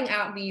 writing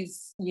out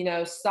these,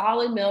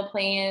 solid meal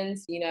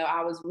plans.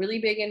 I was really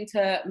big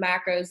into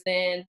macros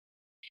then,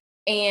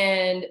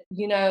 and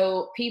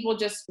people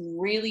just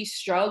really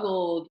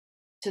struggled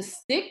to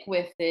stick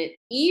with it,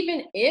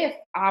 even if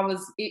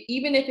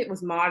it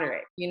was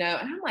moderate. And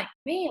I'm like,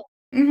 man,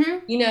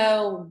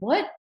 Mhm.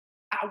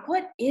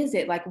 what is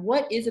it? Like,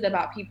 what is it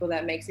about people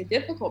that makes it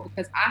difficult?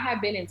 Because I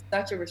have been in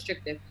such a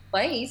restrictive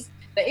place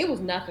that it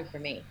was nothing for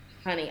me,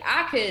 honey.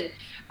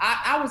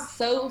 I was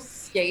so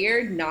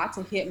scared not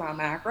to hit my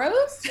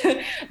macros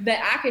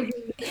that I could hit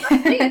it in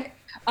my sleep.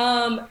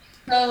 Um,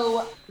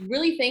 so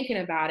really thinking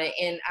about it,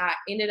 and I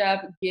ended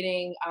up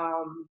getting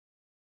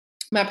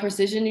my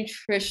precision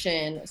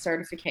nutrition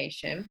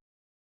certification.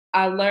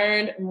 I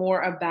learned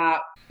more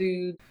about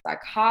food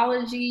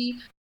psychology.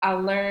 I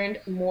learned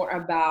more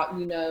about,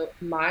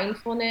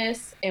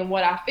 mindfulness. And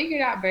what I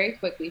figured out very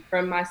quickly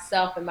from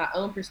myself and my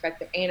own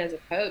perspective and as a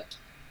coach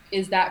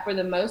is that for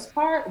the most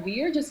part,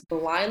 we are just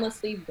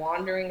blindlessly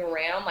wandering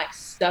around, like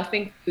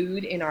stuffing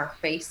food in our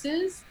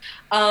faces,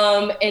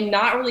 and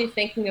not really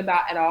thinking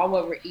about at all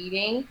what we're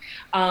eating.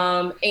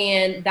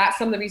 And that's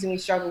some of the reason we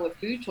struggle with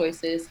food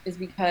choices is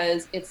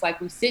because it's like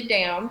we sit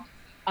down.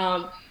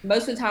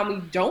 Most of the time,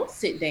 we don't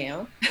sit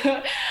down.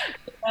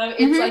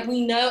 It's like Mhm.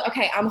 we know,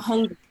 okay, I'm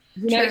hungry.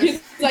 Truth.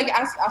 It's like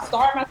I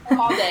starve myself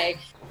all day,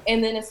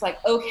 and then it's like,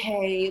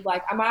 okay,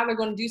 like I'm either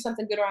going to do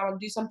something good or I'm going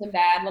to do something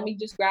bad. Let me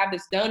just grab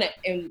this donut,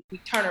 and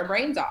we turn our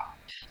brains off.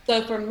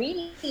 So for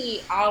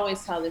me, I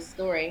always tell this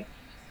story.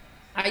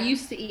 I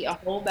used to eat a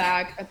whole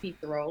bag of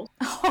pizza rolls.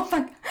 Oh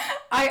my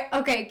I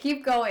okay,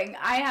 keep going.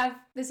 I have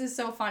this is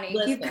so funny.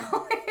 Keep Listen,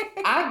 going.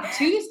 I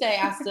to this day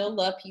I still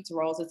love pizza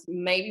rolls. It's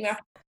maybe my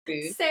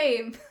favorite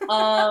Same. food.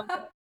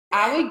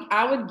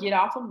 I would get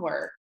off of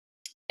work.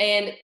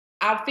 And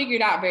I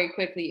figured out very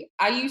quickly.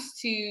 I used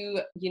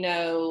to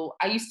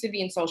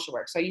be in social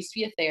work. So I used to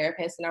be a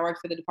therapist and I worked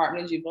for the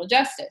Department of Juvenile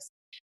Justice.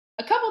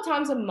 A couple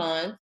times a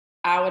month,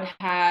 I would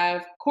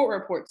have court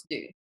reports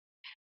due.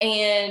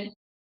 And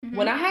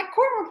when I Mhm. had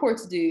court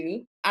reports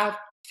due, I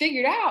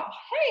figured out,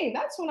 hey,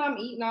 that's when I'm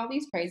eating all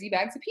these crazy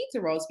bags of pizza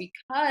rolls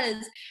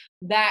because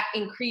that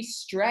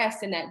increased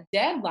stress and that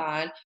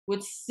deadline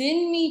would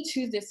send me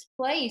to this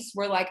place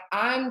where like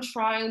I'm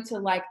trying to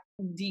like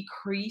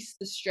decrease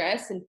the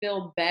stress and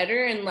feel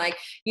better and like,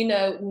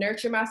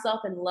 nurture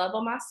myself and love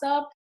on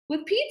myself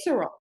with pizza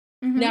rolls.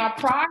 Mhm. Now,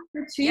 prior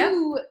Yep.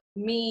 to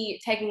me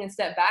taking a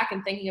step back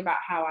and thinking about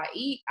how I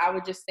eat, I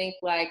would just think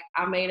like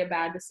I made a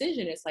bad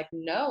decision. It's like,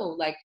 no,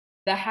 like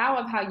the how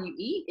of how you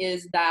eat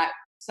is that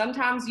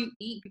sometimes you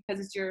eat because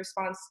it's your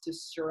response to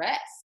stress.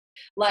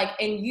 Like,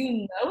 and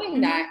knowing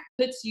that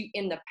Mhm. puts you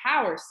in the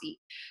power seat.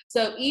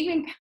 So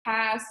even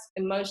past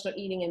emotional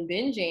eating and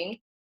binging,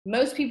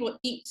 most people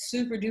eat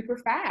super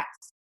duper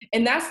fast.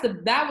 And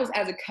that was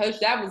as a coach,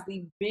 that was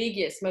the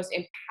biggest, most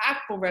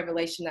impactful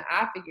revelation that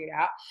I figured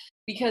out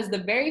because the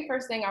very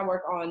first thing I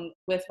work on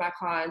with my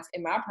clients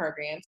in my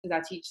programs is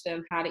I teach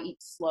them how to eat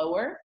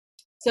slower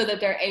so that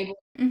they're able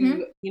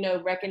to,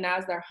 Mhm.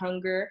 recognize their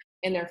hunger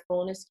and their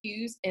fullness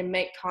cues and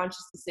make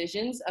conscious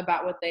decisions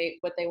about what they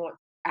want to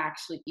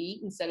actually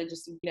eat instead of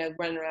just,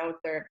 running around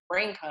with their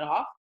brain cut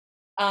off.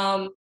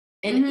 Um,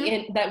 Mhm.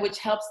 and that which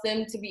helps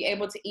them to be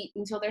able to eat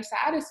until they're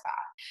satisfied.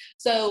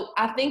 So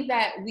I think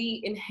that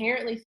we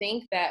inherently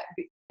think that,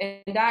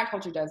 and diet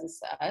culture does this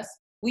to us,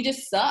 we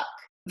just suck.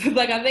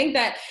 Like, I think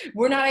that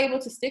we're not able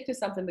to stick to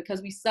something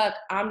because we suck.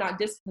 I'm not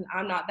disciplined.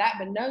 I'm not that.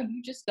 But no,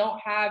 you just don't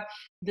have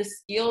the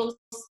skills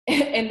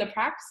and the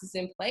practices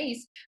in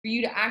place for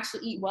you to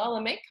actually eat well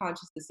and make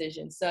conscious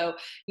decisions. So,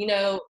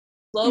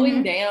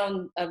 slowing Mhm.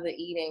 down of the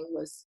eating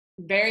was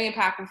very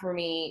impactful for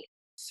me,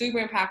 super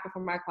impactful for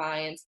my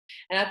clients.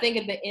 And I think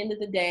at the end of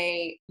the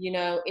day,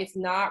 it's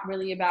not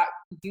really about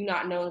you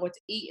not knowing what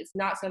to eat. It's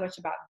not so much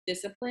about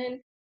discipline,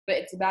 but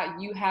it's about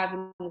you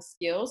having the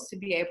skills to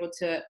be able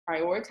to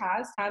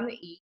prioritize time to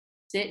eat,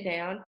 sit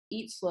down,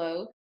 eat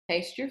slow,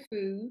 taste your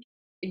food,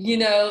 you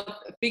know,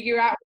 figure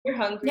out when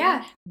you're hungry,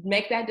 Yeah.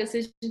 make that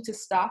decision to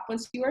stop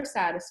once you are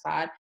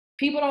satisfied.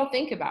 People don't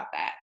think about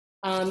that.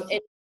 And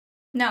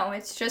No,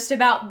 it's just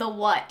about the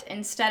what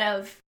instead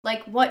of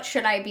like what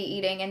should I be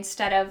eating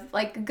instead of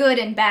like good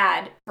and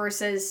bad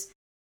versus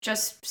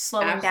just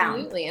slowing down.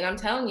 Absolutely, and I'm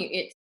telling you,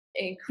 it's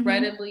Mhm.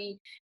 incredibly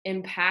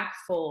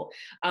impactful.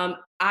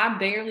 I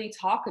barely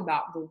talk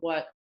about the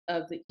what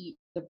of the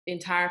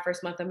entire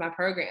first month of my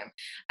program.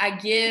 I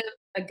give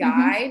a Mhm.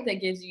 guide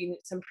that gives you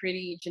some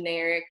pretty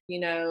generic,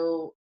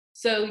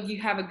 so you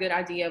have a good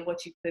idea of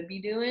what you could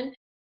be doing.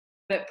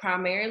 But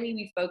primarily,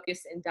 we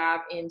focus and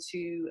dive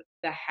into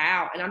the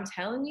how. And I'm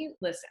telling you,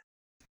 listen,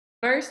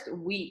 first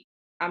week,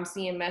 I'm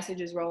seeing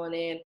messages rolling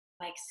in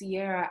like,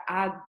 Sierra,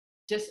 I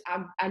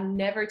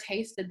never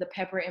tasted the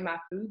pepper in my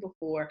food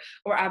before,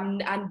 or I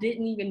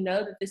didn't even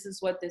know that this is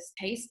what this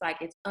tastes like.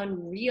 It's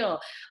unreal.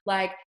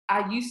 Like,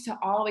 I used to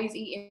always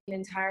eat an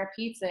entire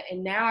pizza,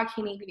 and now I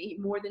can't even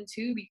eat more than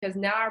two because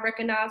now I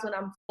recognize when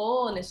I'm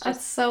full, and it's just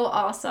That's so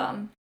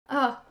awesome.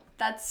 Oh,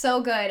 that's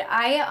so good.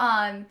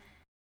 I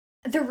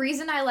the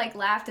reason I like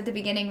laughed at the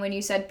beginning when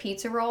you said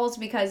pizza rolls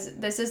because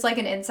this is like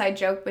an inside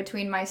joke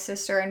between my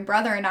sister and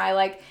brother and I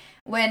like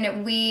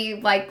when we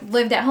like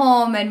lived at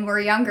home and were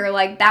younger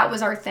like that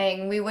was our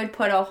thing. We would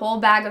put a whole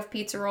bag of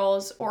pizza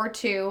rolls or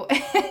two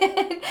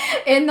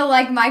in the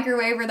like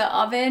microwave or the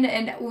oven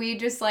and we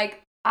just like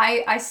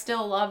I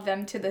still love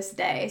them to this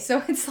day.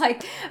 So it's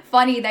like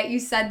funny that you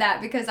said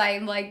that because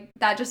I'm like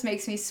that just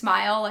makes me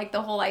smile like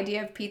the whole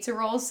idea of pizza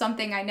rolls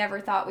something I never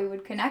thought we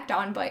would connect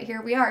on but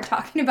here we are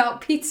talking about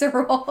pizza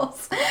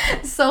rolls.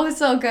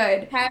 So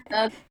good.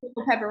 have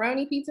triple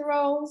pepperoni pizza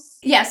rolls.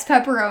 Yes,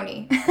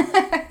 pepperoni.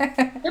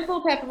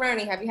 Triple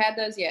pepperoni. Have you had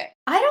those yet?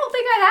 I don't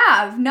think I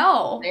have.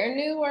 No. They're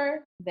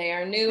newer. They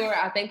are newer.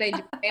 I think they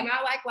just came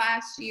out like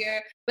last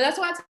year. But that's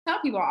why I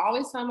tell people. I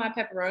always tell my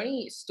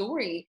pepperoni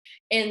story,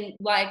 and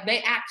like they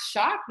act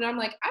shocked, and I'm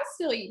like, I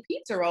still eat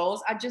pizza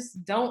rolls. I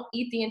just don't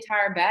eat the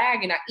entire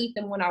bag, and I eat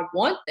them when I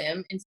want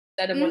them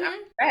instead of when I'm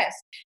Mhm.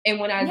 stressed. And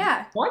when I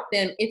Yeah. want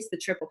them, it's the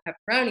triple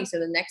pepperoni. So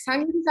the next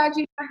time you decide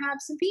you want to have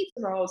some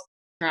pizza rolls,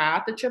 try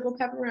out the triple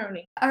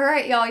pepperoni. All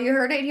right, y'all, you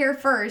heard it here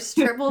first.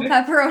 Triple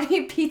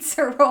pepperoni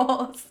pizza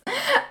rolls.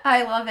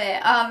 I love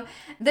it.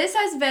 This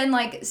has been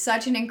like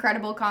such an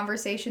incredible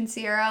conversation,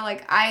 Sierra.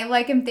 Like I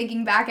like am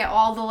thinking back at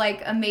all the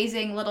like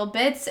amazing little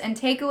bits and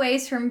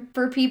takeaways from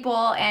for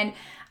people and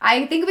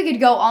I think we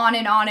could go on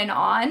and on and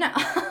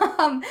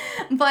on.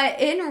 But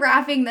in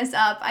wrapping this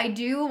up, I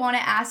do want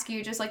to ask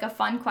you just like a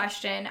fun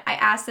question. I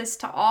ask this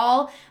to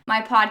all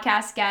my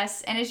podcast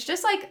guests, and it's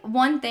just like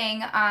one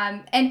thing.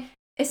 And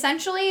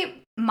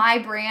essentially my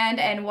brand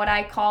and what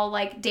I call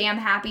like damn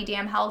happy,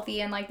 damn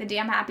healthy, and like the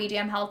damn happy,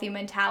 damn healthy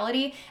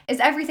mentality is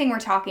everything we're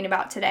talking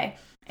about today.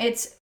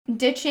 It's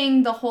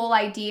ditching the whole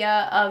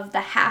idea of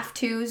the have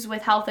tos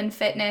with health and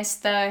fitness,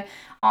 the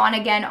on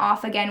again,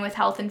 off again with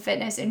health and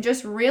fitness, and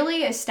just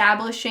really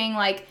establishing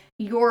like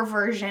your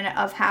version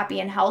of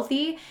happy and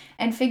healthy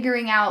and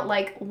figuring out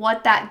like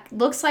what that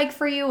looks like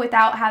for you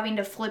without having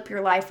to flip your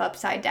life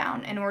upside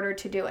down in order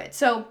to do it.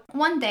 So,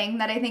 one thing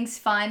that I think's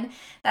fun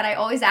that I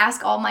always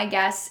ask all my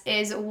guests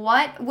is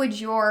what would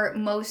your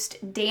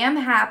most damn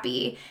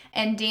happy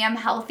and damn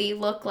healthy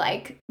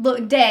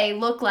day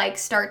look like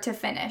start to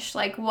finish?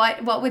 Like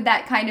what would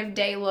that kind of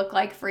day look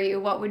like for you?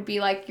 What would be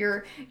like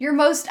your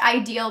most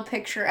ideal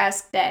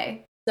picturesque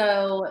day?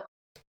 So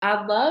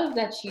I love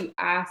that you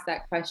asked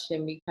that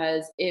question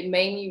because it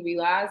made me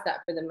realize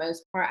that for the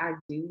most part, I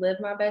do live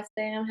my best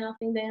damn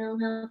healthy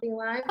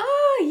life.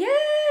 Oh,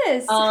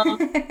 yes. Um,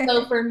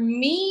 so for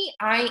me,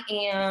 I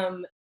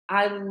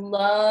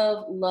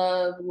love,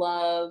 love,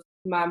 love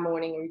my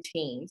morning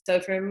routine.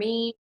 So for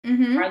me,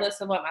 Mhm.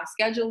 regardless of what my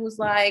schedule was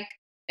like,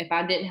 if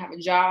I didn't have a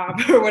job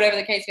or whatever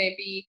the case may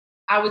be,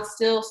 I would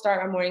still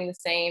start my morning the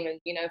same. And,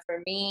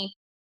 for me,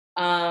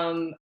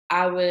 um,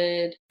 I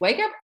would wake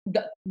up.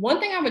 The one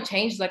thing I would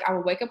change is like I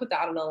would wake up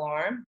without an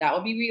alarm. That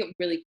would be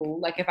really cool.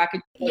 Like if I could,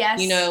 Yes.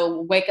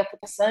 wake up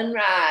with the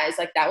sunrise,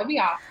 like that would be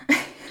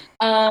awesome.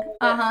 Um,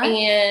 Uh-huh.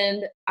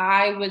 and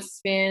I would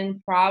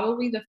spend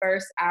probably the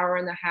first hour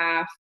and a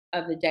half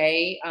of the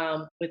day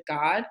with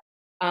God.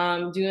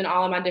 doing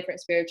all of my different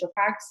spiritual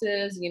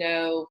practices,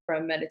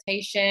 from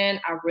meditation.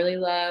 I really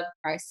love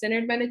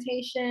Christ-centered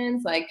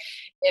meditations. Like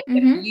if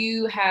Mm-hmm.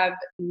 you have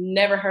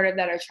never heard of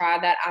that or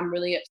tried that, I'm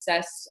really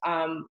obsessed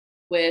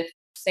with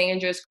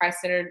Sandra's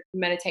Christ-centered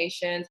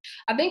meditations.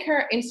 I think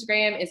her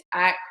Instagram is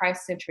at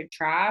Christ-centered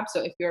tribe.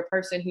 So if you're a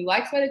person who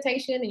likes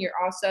meditation and you're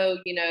also,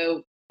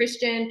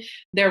 Christian,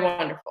 they're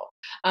wonderful.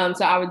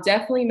 So I would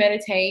definitely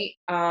meditate.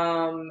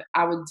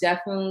 I would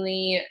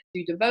definitely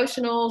do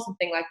devotionals and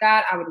things like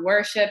that. I would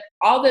worship.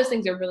 All those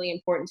things are really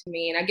important to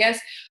me. And I guess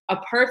a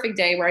perfect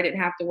day where I didn't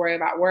have to worry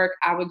about work,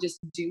 I would just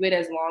do it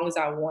as long as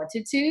I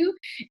wanted to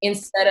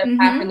instead of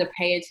having Mm-hmm. to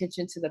pay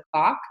attention to the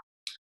clock.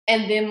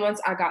 And then once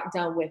I got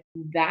done with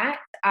that,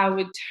 I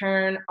would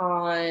turn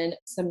on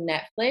some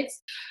Netflix.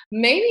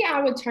 Maybe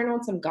I would turn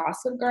on some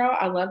Gossip Girl.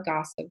 I love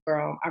Gossip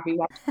Girl. I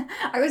rewatch.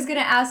 I was gonna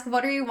ask,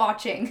 what are you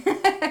watching?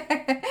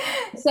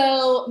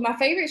 So my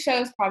favorite show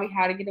is probably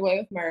How to Get Away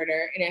with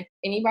Murder. And if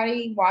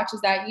anybody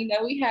watches that,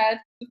 we had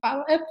the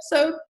final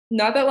episode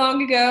not that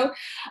long ago.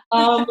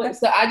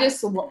 So I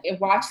just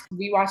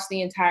rewatched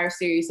the entire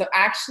series. So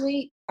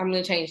actually, I'm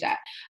gonna change that.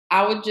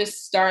 I would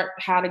just start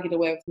How to Get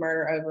Away with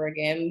Murder over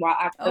again while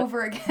I cook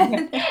Over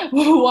again.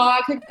 while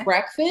I cook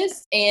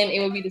breakfast, and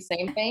it would be the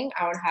same thing.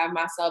 I would have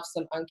myself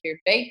some uncured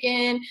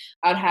bacon.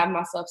 I would have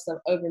myself some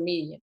over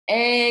medium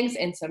eggs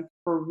and some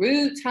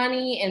fruit,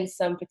 honey, and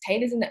some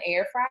potatoes in the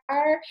air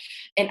fryer.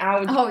 And I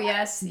would Oh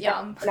yes,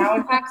 yum. and I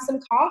would have some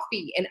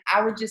coffee, and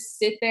I would just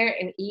sit there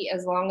and eat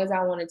as long as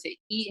I wanted to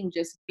eat and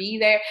just be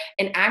there.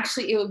 And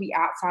actually, it would be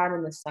outside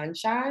in the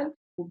sunshine,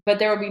 but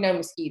there would be no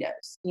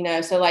mosquitoes,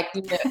 So like,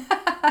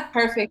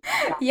 perfect.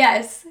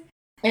 Yes.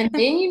 And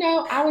then,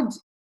 I would,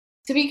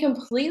 to be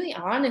completely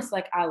honest,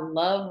 like I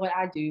love what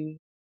I do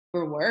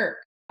for work.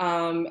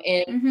 And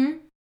Mm-hmm.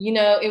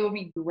 it would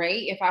be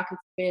great if I could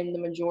spend the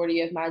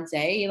majority of my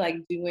day like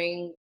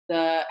doing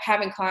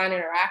having client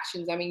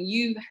interactions. I mean,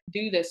 you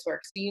do this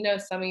work, so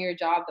some of your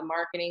job, the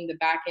marketing, the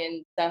back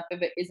end stuff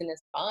of it isn't as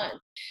fun.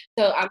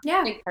 So I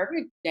Yeah. think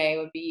perfect day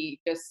would be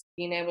just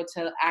being able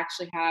to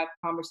actually have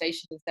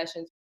conversations and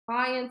sessions with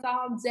clients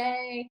all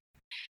day.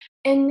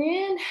 And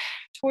then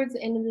towards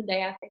the end of the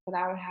day, I think that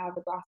I would have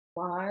a glass of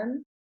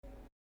wine,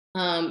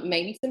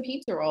 maybe some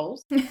pizza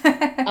rolls.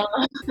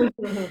 Um,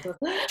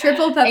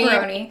 Triple and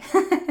pepperoni.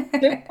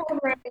 triple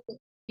pepperoni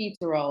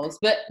pizza rolls,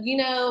 but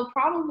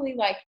probably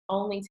like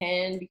only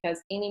 10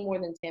 because any more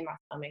than 10, my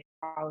stomach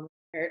probably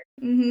hurt.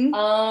 Mm-hmm.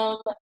 Um,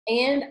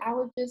 and I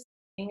would just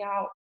hang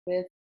out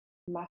with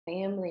my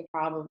family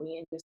probably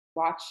and just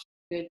watch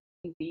good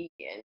TV.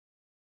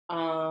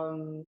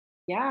 And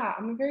yeah,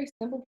 I'm a very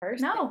simple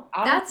person. No,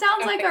 I don't that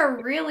sounds have like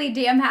a really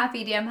damn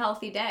happy, damn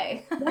healthy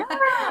day. Yeah,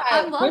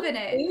 I'm good loving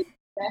it. food,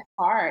 that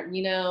part.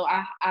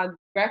 I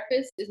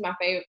breakfast is my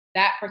favorite.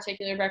 That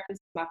particular breakfast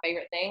is my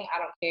favorite thing. I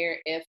don't care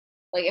if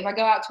I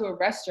go out to a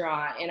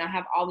restaurant and I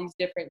have all these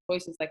different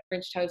choices like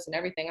French toast and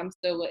everything. I'm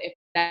still if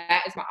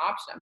that is my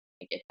option, I'm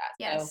gonna get that.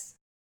 So Yes.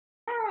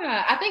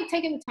 yeah, I think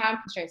taking the time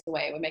constraints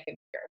away would make it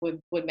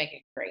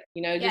great.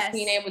 Just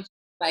being Yes. able to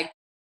like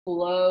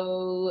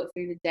flow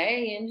through the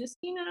day and just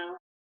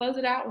close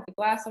it out with a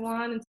glass of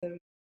wine and some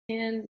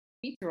 10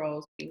 pizza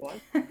rolls. Would be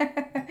one.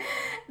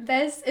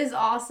 This is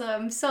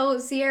awesome. So,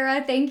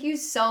 Sierra, thank you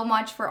so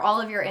much for all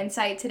of your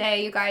insight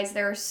today. You guys,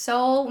 there are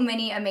so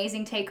many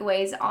amazing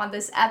takeaways on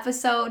this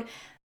episode.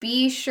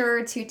 Be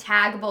sure to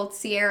tag both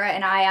Sierra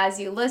and I as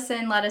you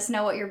listen. Let us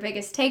know what your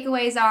biggest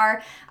takeaways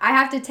are. I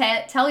have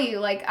to tell you,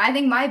 like, I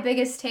think my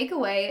biggest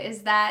takeaway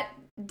is that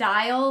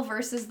dial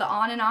versus the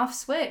on and off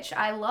switch.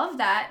 I love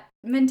that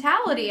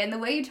mentality and the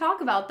way you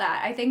talk about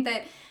that. I think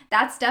that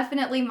that's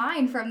definitely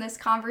mine from this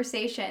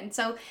conversation.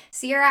 So,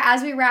 Sierra,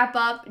 as we wrap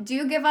up,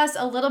 do give us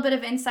a little bit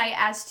of insight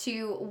as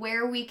to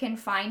where we can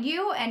find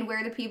you and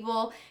where the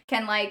people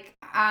can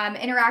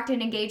interact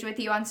and engage with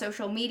you on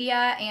social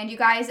media. And you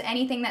guys,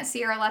 anything that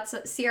Sierra lets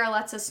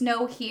us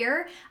know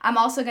here, I'm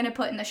also going to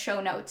put in the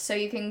show notes, so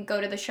you can go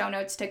to the show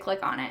notes to click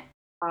on it.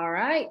 All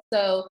right.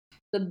 So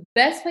the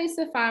best place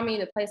to find me,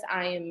 the place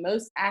I am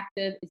most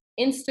active is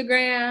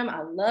Instagram.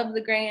 I love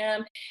the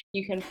gram.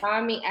 You can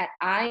find me at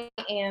I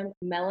am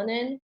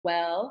Melanin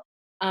Well.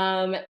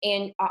 And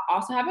I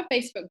also have a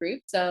Facebook group.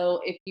 So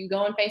if you go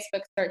on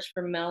Facebook, search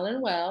for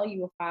Melanin Well,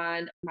 you will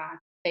find my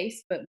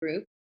Facebook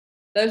group.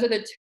 Those are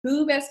the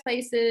two best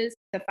places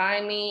to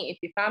find me. If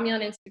you find me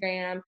on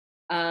Instagram,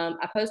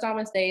 I post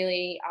almost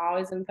daily. I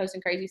always am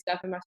posting crazy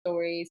stuff in my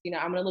stories. I'm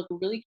gonna look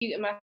really cute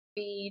in my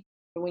feed.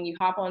 But when you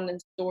hop on the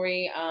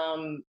story,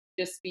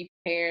 just be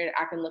prepared.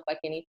 I can look like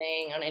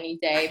anything on any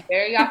day.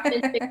 Very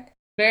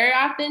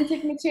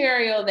authentic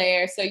material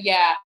there. So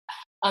yeah,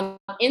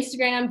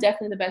 Instagram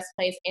definitely the best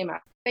place, and my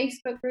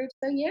Facebook group.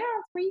 So yeah,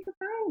 that's where you can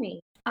find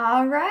me.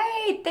 All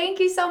right. Thank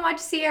you so much,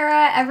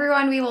 Sierra.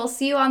 Everyone, we will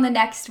see you on the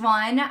next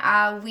one.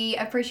 We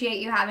appreciate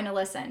you having to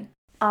listen.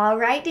 All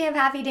right, Damn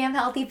Happy, Damn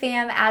Healthy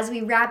fam. As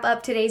we wrap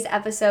up today's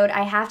episode,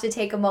 I have to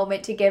take a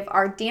moment to give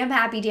our Damn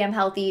Happy, Damn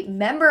Healthy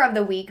member of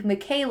the week,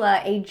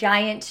 Michaela, a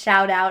giant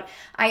shout out.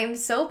 I am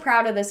so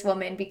proud of this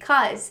woman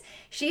because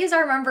she is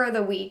our member of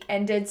the week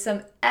and did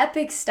some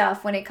epic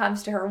stuff when it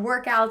comes to her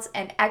workouts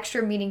and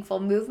extra meaningful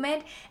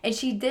movement. And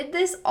she did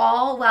this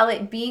all while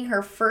it being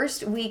her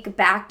first week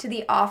back to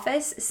the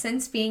office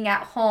since being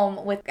at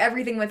home with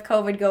everything with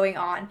COVID going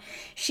on.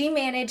 She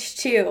managed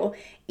to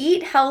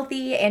eat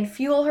healthy and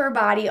fuel her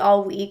body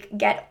all week,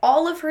 get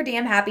all of her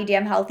Damn Happy,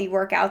 Damn Healthy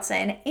workouts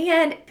in,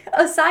 and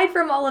aside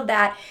from all of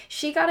that,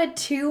 she got a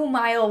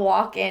 2-mile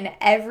walk in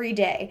every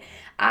day.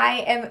 I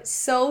am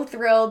so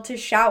thrilled to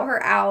shout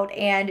her out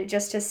and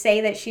just to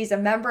say that she's a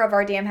member of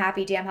our Damn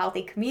Happy, Damn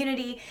Healthy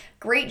community.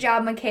 Great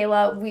job,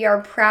 Michaela. We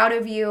are proud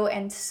of you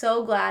and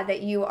so glad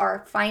that you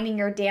are finding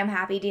your Damn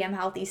Happy, Damn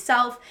Healthy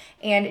self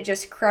and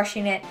just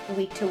crushing it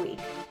week to week.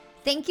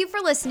 Thank you for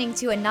listening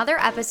to another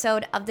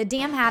episode of the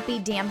Damn Happy,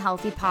 Damn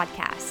Healthy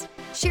podcast.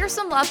 Share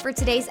some love for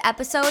today's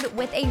episode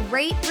with a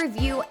rate,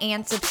 review,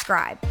 and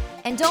subscribe.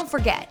 And don't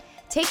forget,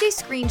 take a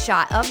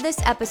screenshot of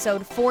this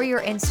episode for your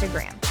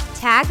Instagram.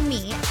 Tag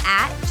me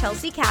at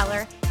Chelsea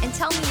Caller and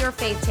tell me your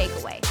fave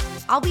takeaway.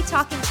 I'll be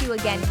talking to you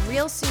again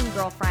real soon,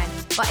 girlfriend.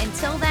 But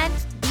until then,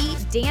 be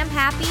damn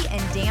happy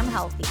and damn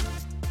healthy.